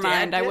what his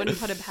mastermind. dad I did. wouldn't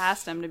put it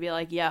past him to be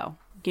like, yo,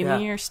 give Yeah.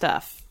 me your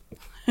stuff.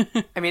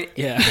 I mean,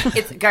 Yeah.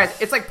 guys,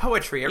 it's like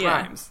poetry. It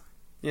Yeah. rhymes.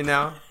 You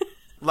know?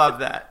 Love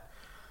that.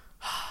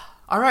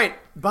 All right,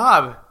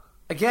 Bob,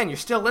 again, you're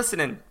still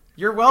listening.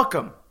 You're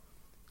welcome.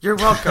 You're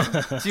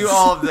welcome to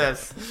all of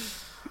this.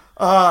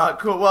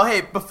 Cool. Well,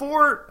 hey,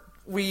 before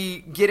we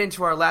get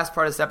into our last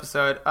part of this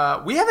episode,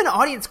 we have an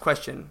audience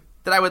question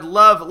that I would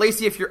love,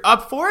 Lacey, if you're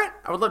up for it,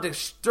 I would love to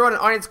throw out an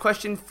audience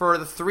question for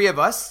the three of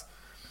us.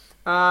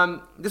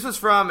 This was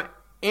from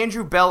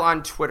Andrew Bell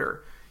on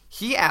Twitter.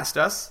 He asked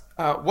us,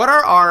 what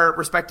are our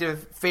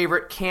respective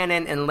favorite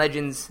canon and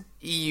Legends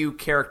EU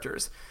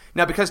characters?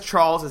 Now, because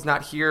Charles is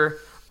not here,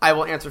 I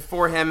will answer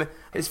for him.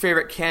 His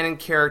favorite canon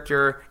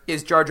character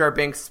is Jar Jar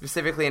Binks,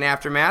 specifically in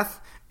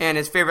Aftermath, and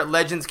his favorite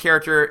Legends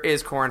character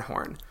is Corran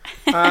Horn.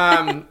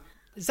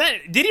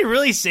 Did he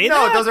really say that?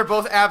 No, those are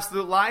both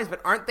absolute lies, but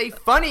aren't they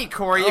funny,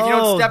 Corey, if you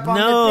don't step on the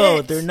no,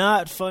 bit? they're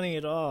not funny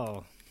at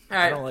all.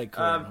 Right, I don't like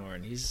Corran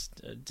Horn. He's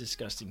a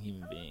disgusting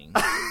human being.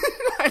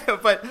 I know,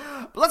 but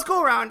let's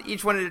go around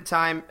each one at a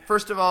time.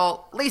 First of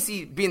all,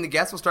 Lacey, being the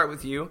guest, we'll start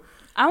with you.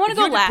 I want to If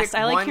go you had to last. pick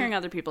I like one- hearing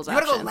other people's You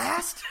options. want to go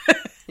last?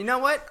 You know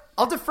what?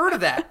 I'll defer to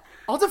that.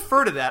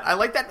 I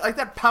like that. I like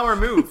that power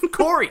move.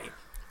 Corey,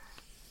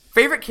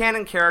 favorite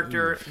canon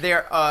character.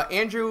 There,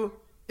 Andrew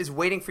is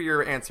waiting for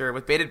your answer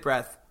with bated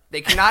breath.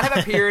 They cannot have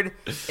appeared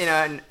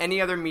in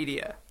any other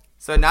media,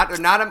 so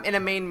not in a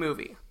main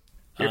movie.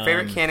 Your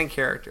favorite canon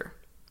character.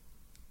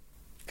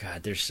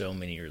 God, there's so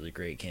many really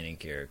great canon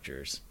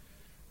characters.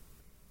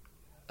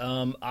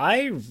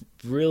 I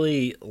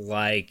really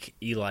like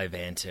Eli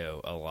Vanto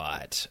a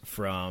lot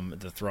from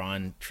the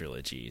Thrawn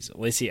trilogies.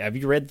 Lacey, have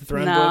you read the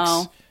Thrawn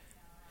books?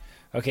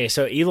 Okay,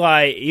 so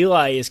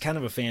Eli is kind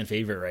of a fan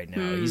favorite right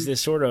now. He's this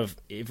sort of,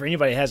 for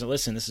anybody who hasn't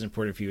listened, this is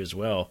important for you as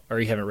well, or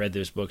you haven't read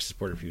those books, it's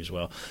important for you as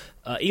well.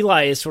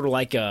 Eli is sort of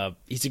like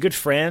he's a good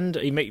friend.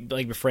 He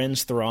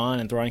befriends Thrawn,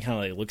 and Thrawn kind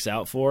of like looks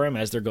out for him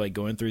as they're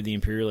going through the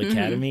Imperial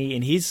Academy,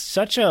 and he's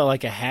such a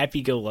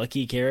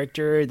happy-go-lucky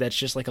character that's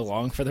just like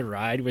along for the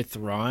ride with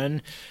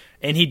Thrawn.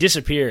 And he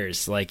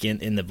disappears like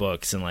in the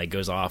books and like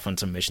goes off on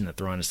some mission that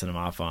Thrawn has sent him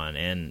off on.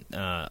 And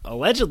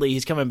allegedly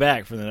he's coming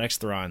back for the next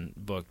Thrawn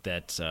book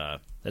that's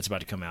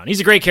about to come out. And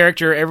he's a great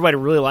character. Everybody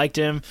really liked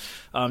him.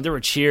 There were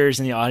cheers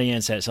in the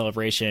audience at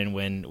Celebration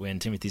when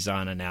Timothy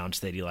Zahn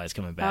announced that Eli's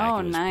coming back. Oh,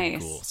 it was nice.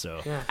 pretty cool.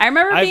 So I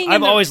remember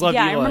I've always loved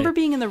Eli. I remember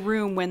being in the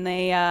room when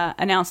they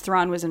announced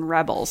Thrawn was in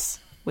Rebels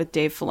with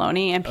Dave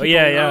Filoni, and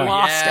people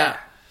lost it.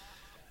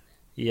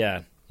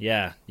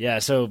 Yeah.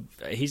 So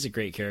he's a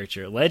great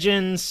character.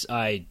 Legends,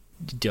 I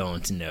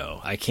don't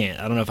know. I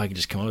don't know if I can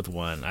just come up with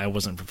one. I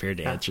wasn't prepared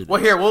to answer this.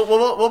 Well, here we'll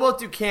both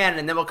do canon,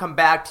 and then we'll come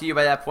back to you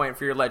by that point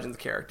for your Legends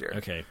character.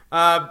 Okay.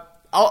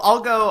 I'll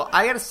go.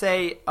 I gotta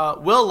say,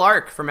 Will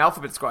Lark from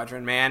Alphabet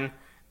Squadron, man.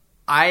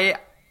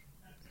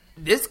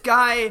 This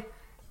guy,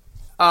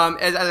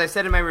 as I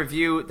said in my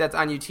review that's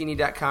on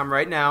utini.com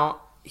right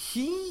now,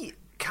 he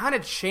kind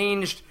of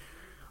changed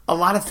a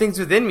lot of things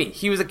within me.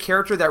 He was a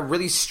character that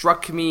really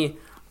struck me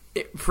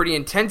pretty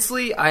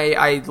intensely.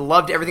 I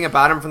loved everything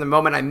about him from the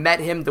moment I met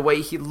him. The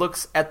way he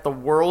looks at the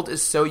world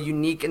is so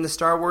unique in the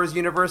Star Wars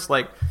universe.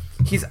 Like,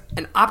 he's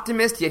an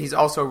optimist, yet he's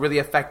also a really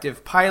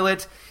effective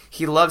pilot.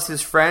 He loves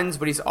his friends,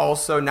 but he's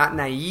also not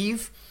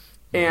naive.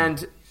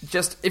 And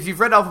just, if you've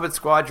read Alphabet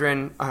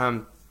Squadron,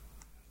 I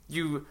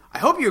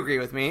hope you agree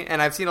with me.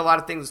 And I've seen a lot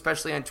of things,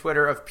 especially on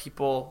Twitter, of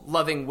people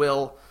loving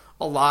Will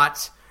a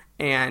lot.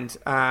 And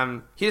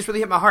he just really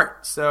hit my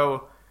heart.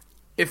 So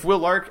if Will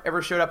Lark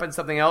ever showed up in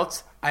something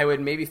else, I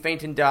would maybe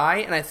faint and die.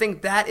 And I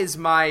think that is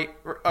my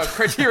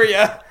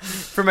criteria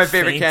for my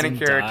favorite canon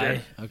character.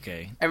 Die.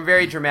 Okay. I'm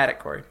very dramatic,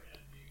 Corey.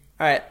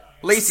 All right.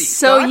 Lacey,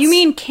 so thoughts? You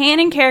mean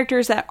canon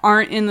characters that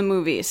aren't in the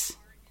movies?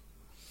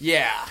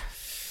 Yeah.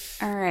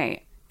 All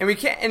right. And we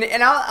can't,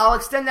 and I'll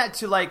extend that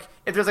to, like,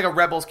 if there's like a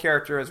Rebels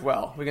character as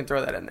well, we can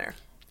throw that in there.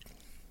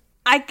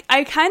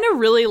 I kind of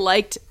really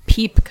liked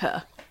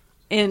Peepka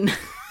in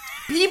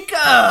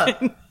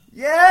Peepka.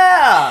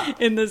 Yeah.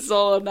 In the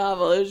solo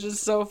novel, it was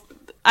just so.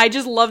 I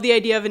just love the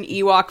idea of an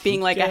Ewok being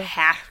like a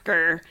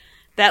hacker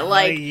that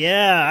like.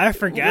 I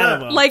forgot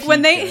about. Like Peepka.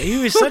 when they, he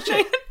was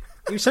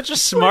such a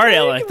smart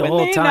aleck the whole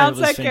time. When they announced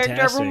that fantastic.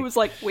 character, everyone was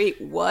like,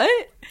 "Wait, what?"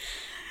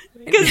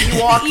 Because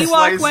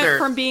Ewok went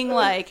from being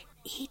like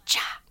each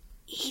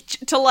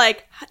to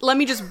like, let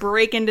me just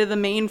break into the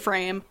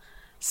mainframe.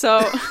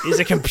 So he's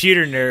a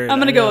computer nerd. I'm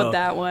gonna go with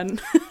that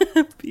one.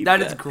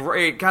 That is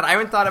great. God, I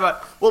haven't thought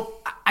about. Well,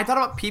 I thought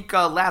about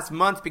Peepka last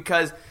month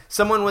because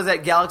someone was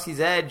at Galaxy's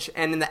Edge,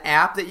 and in the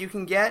app that you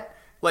can get,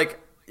 like,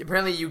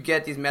 apparently you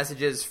get these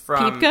messages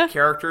from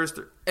characters,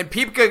 and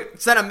Peepka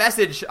sent a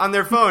message on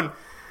their phone.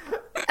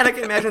 And I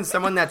can imagine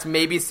someone that's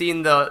maybe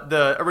seen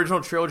the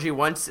original trilogy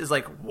once is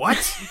like, what?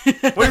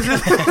 What is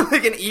this?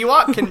 Like an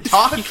Ewok can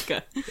talk?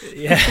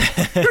 Yeah.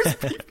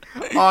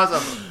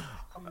 Awesome.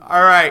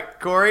 All right,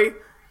 Corey,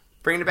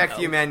 bringing it back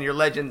to you, man. Your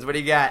Legends. What do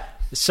you got?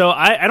 So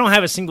I don't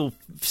have a single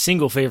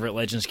favorite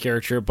Legends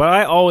character, but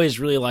I always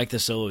really like the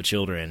solo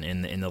children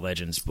in the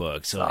Legends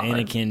book. So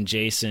Anakin,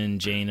 Jason,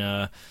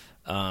 Jaina.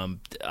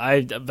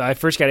 I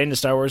first got into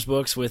Star Wars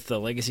books with the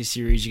Legacy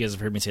series. You guys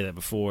have heard me say that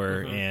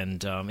before,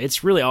 and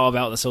it's really all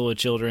about the solo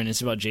children.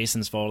 It's about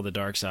Jason's fall to the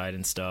dark side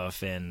and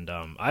stuff. And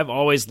I've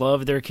always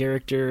loved their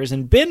characters.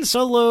 And Ben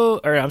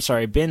Skywalker.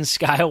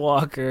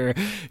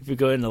 If we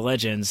go into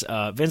Legends,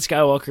 Ben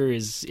Skywalker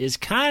is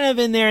kind of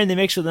in there in the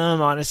mix with them,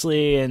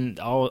 honestly. And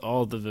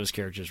all of those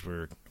characters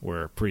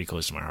were pretty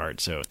close to my heart.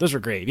 So those were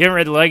great. If you haven't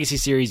read the Legacy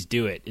series,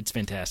 do it. It's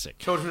fantastic.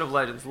 Children of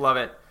Legends, love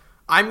it.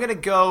 I'm gonna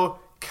go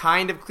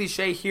kind of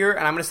cliche here,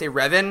 and I'm going to say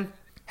Revan.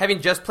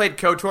 Having just played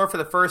KOTOR for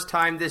the first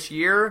time this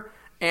year,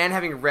 and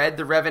having read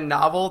the Revan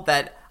novel,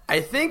 that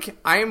I think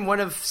I am one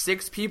of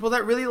 6 people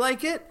that really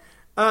like it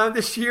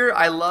this year.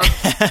 I love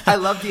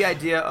the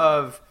idea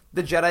of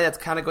the Jedi that's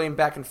kind of going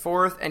back and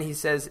forth, and he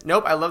says,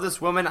 nope, I love this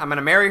woman, I'm going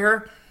to marry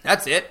her,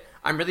 that's it.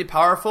 I'm really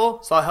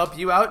powerful, so I'll help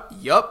you out,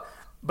 yup.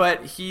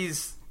 But he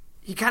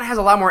kind of has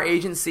a lot more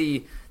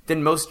agency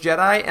than most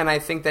Jedi, and I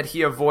think that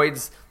he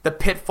avoids the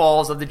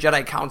pitfalls of the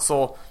Jedi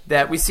Council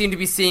that we seem to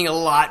be seeing a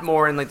lot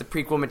more in like the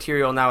prequel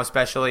material now,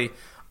 especially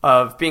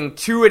of being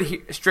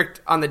too strict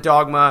on the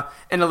dogma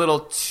and a little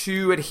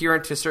too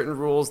adherent to certain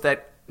rules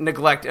that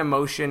neglect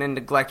emotion and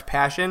neglect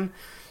passion.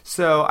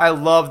 So I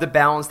love the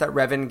balance that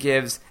Revan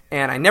gives,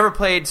 and I never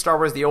played Star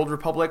Wars The Old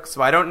Republic,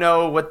 so I don't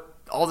know what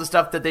all the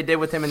stuff that they did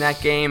with him in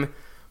that game,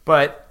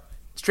 but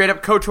straight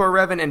up KOTOR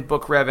Revan and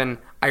Book Revan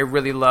I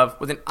really love,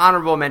 with an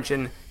honorable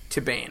mention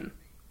to Bane,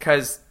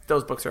 because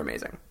those books are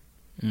amazing.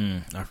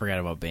 I forgot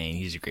about Bane.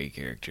 He's a great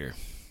character.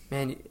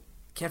 Man, you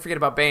can't forget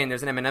about Bane.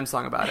 There's an Eminem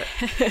song about it.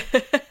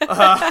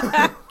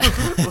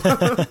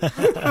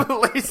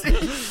 Lacey?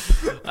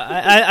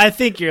 I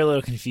think you're a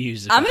little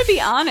confused. I'm going to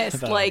be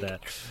honest. Like,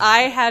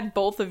 I had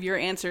both of your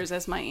answers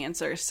as my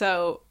answer.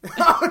 So,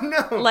 oh,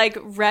 no. Like,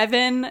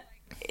 Revan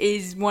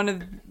is one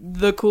of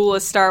the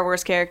coolest Star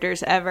Wars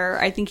characters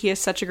ever. I think he has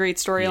such a great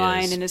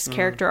storyline, and his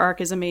character arc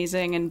is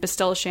amazing, and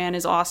Bastille Shan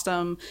is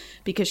awesome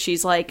because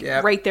she's like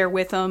right there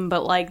with him,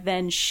 but like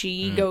then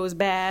she goes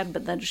bad,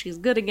 but then she's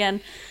good again.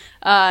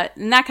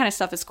 And that kind of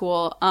stuff is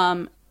cool.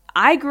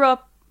 I grew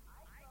up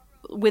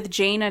with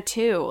Jaina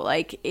too.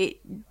 Like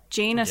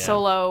Jaina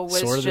Solo was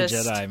Sword just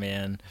of the Jedi,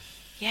 man.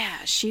 Yeah,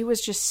 she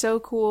was just so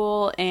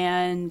cool,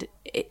 and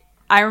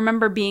I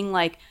remember being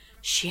like,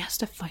 she has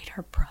to fight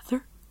her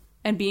brother,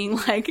 and being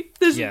like,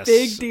 this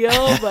big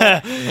deal.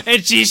 But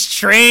and she's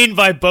trained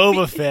by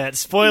Boba Fett.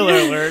 Spoiler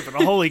alert,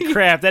 but holy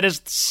crap, that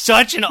is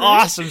such an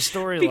awesome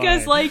storyline.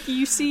 Because, like,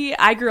 you see,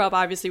 I grew up,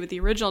 obviously, with the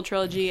original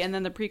trilogy, and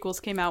then the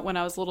prequels came out when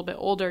I was a little bit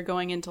older,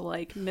 going into,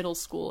 like, middle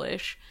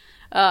school-ish.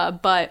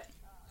 But,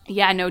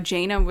 yeah, no,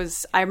 Jaina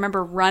was... I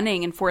remember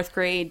running in 4th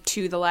grade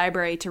to the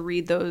library to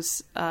read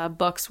those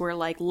books where,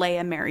 like,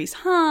 Leia marries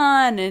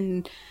Han,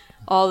 and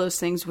all those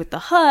things with the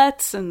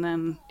Hutts, and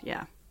then,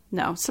 yeah.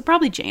 No, so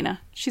probably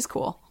Jaina. She's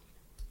cool.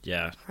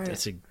 Yeah,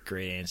 that's a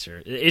great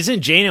answer.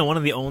 Isn't Jaina one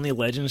of the only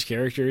Legends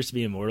characters to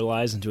be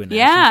immortalized into an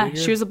action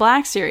figure? She was a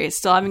Black Series.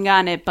 Still haven't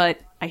gotten it, but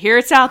I hear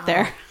it's out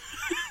there.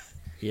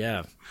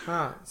 Yeah.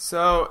 Huh.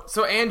 So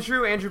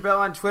Andrew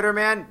Bell on Twitter,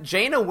 man,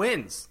 Jaina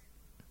wins.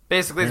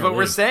 Basically, is what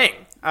we're saying.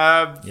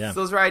 So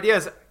those are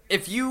ideas.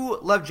 If you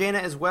love Jaina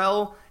as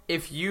well,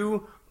 if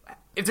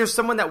there's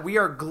someone that we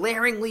are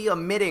glaringly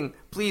omitting,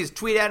 please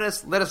tweet at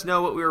us. Let us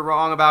know what we were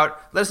wrong about.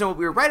 Let us know what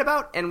we were right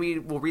about, and we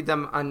will read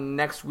them on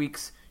next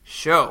week's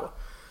show.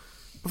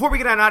 Before we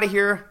get on out of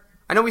here,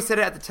 I know we said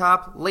it at the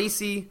top.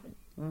 Lacey,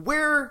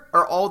 where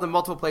are all the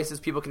multiple places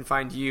people can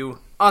find you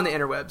on the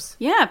interwebs?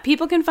 Yeah,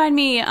 people can find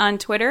me on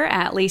Twitter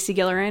at Lacey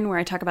Gillerin, where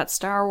I talk about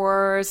Star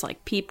Wars,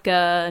 like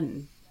Peepka,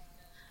 and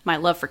my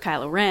love for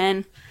Kylo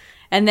Ren.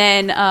 And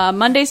then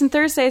Mondays and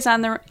Thursdays,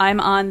 I'm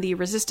on the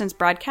Resistance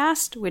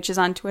broadcast, which is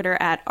on Twitter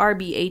at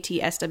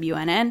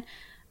RBATSWNN,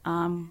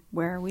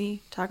 where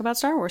we talk about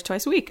Star Wars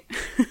twice a week.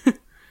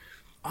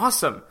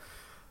 Awesome.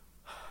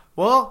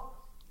 Well,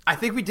 I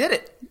think we did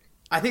it.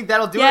 I think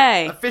that'll do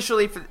it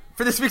officially for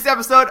this week's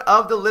episode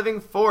of The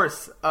Living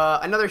Force.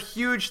 Another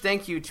huge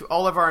thank you to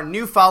all of our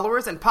new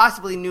followers and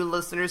possibly new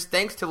listeners.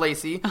 Thanks to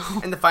Lacey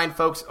and the fine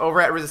folks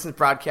over at Resistance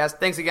Broadcast.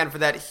 Thanks again for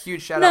that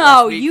huge shout out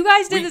last week. No, you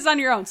guys did this on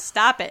your own.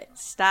 Stop it.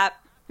 Stop.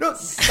 No,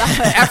 stop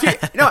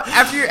it.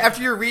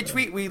 After your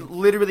retweet, we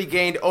literally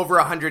gained over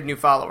 100 new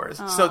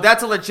followers. So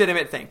that's a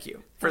legitimate thank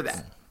you for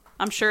that.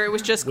 I'm sure it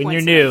was just when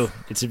you're new,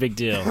 it's a big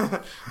deal.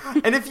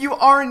 And if you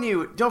are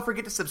new, don't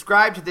forget to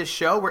subscribe to this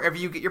show wherever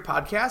you get your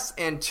podcasts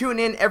and tune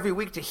in every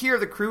week to hear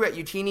the crew at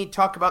Utini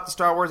talk about the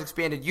Star Wars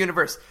Expanded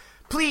Universe.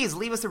 Please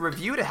leave us a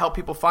review to help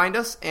people find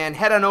us, and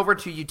head on over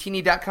to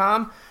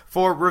utini.com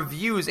for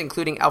reviews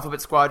including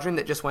Alphabet Squadron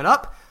that just went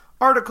up,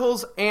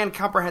 articles, and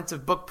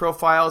comprehensive book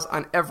profiles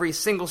on every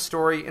single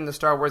story in the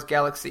Star Wars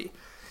galaxy.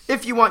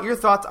 If you want your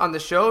thoughts on the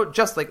show,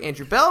 just like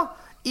Andrew Bell,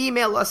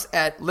 email us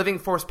at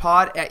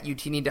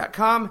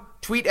livingforcepod@utini.com,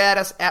 tweet at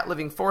us at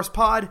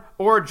livingforcepod,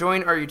 or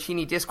join our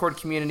Utini Discord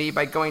community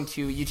by going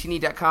to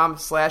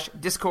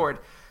utini.com/discord.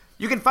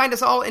 You can find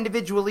us all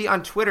individually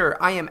on Twitter.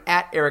 I am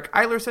at Eric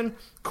Eilerson,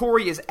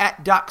 Corey is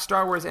at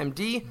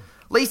DocStarWarsMD,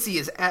 Lacey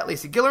is at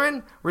Lacey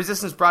Gillerin,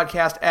 Resistance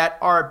Broadcast at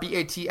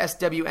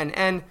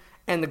RBATSWNN,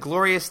 and the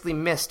gloriously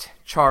missed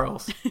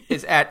Charles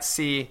is at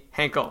C.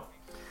 Henkel.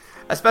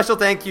 A special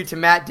thank you to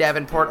Matt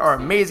Davenport, our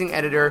amazing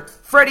editor,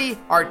 Freddie,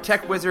 our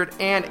tech wizard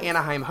and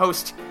Anaheim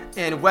host,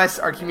 and Wes,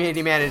 our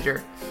community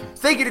manager.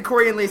 Thank you to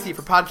Corey and Lacey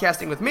for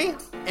podcasting with me,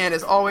 and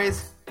as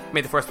always,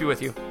 may the Force be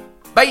with you.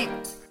 Bye!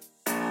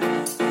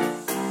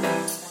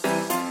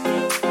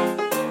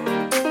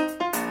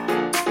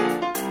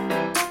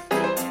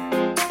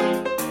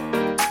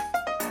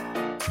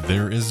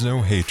 There is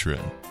no hatred.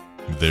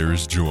 There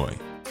is joy.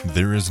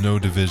 There is no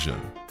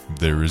division.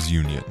 There is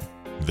union.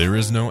 There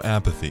is no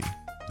apathy.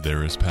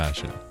 There is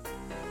passion.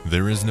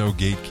 There is no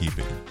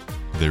gatekeeping.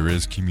 There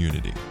is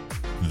community.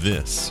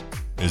 This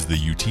is the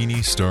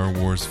Utini Star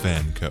Wars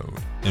Fan Code.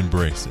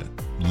 Embrace it,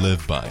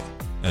 live by it,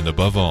 and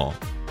above all,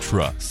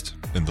 trust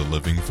in the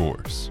living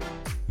force.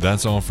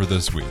 That's all for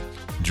this week.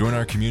 Join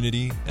our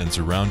community and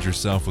surround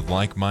yourself with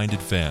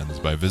like-minded fans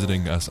by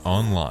visiting us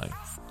online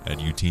at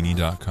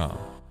utini.com.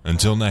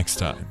 Until next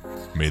time,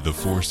 may the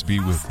force be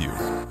with you.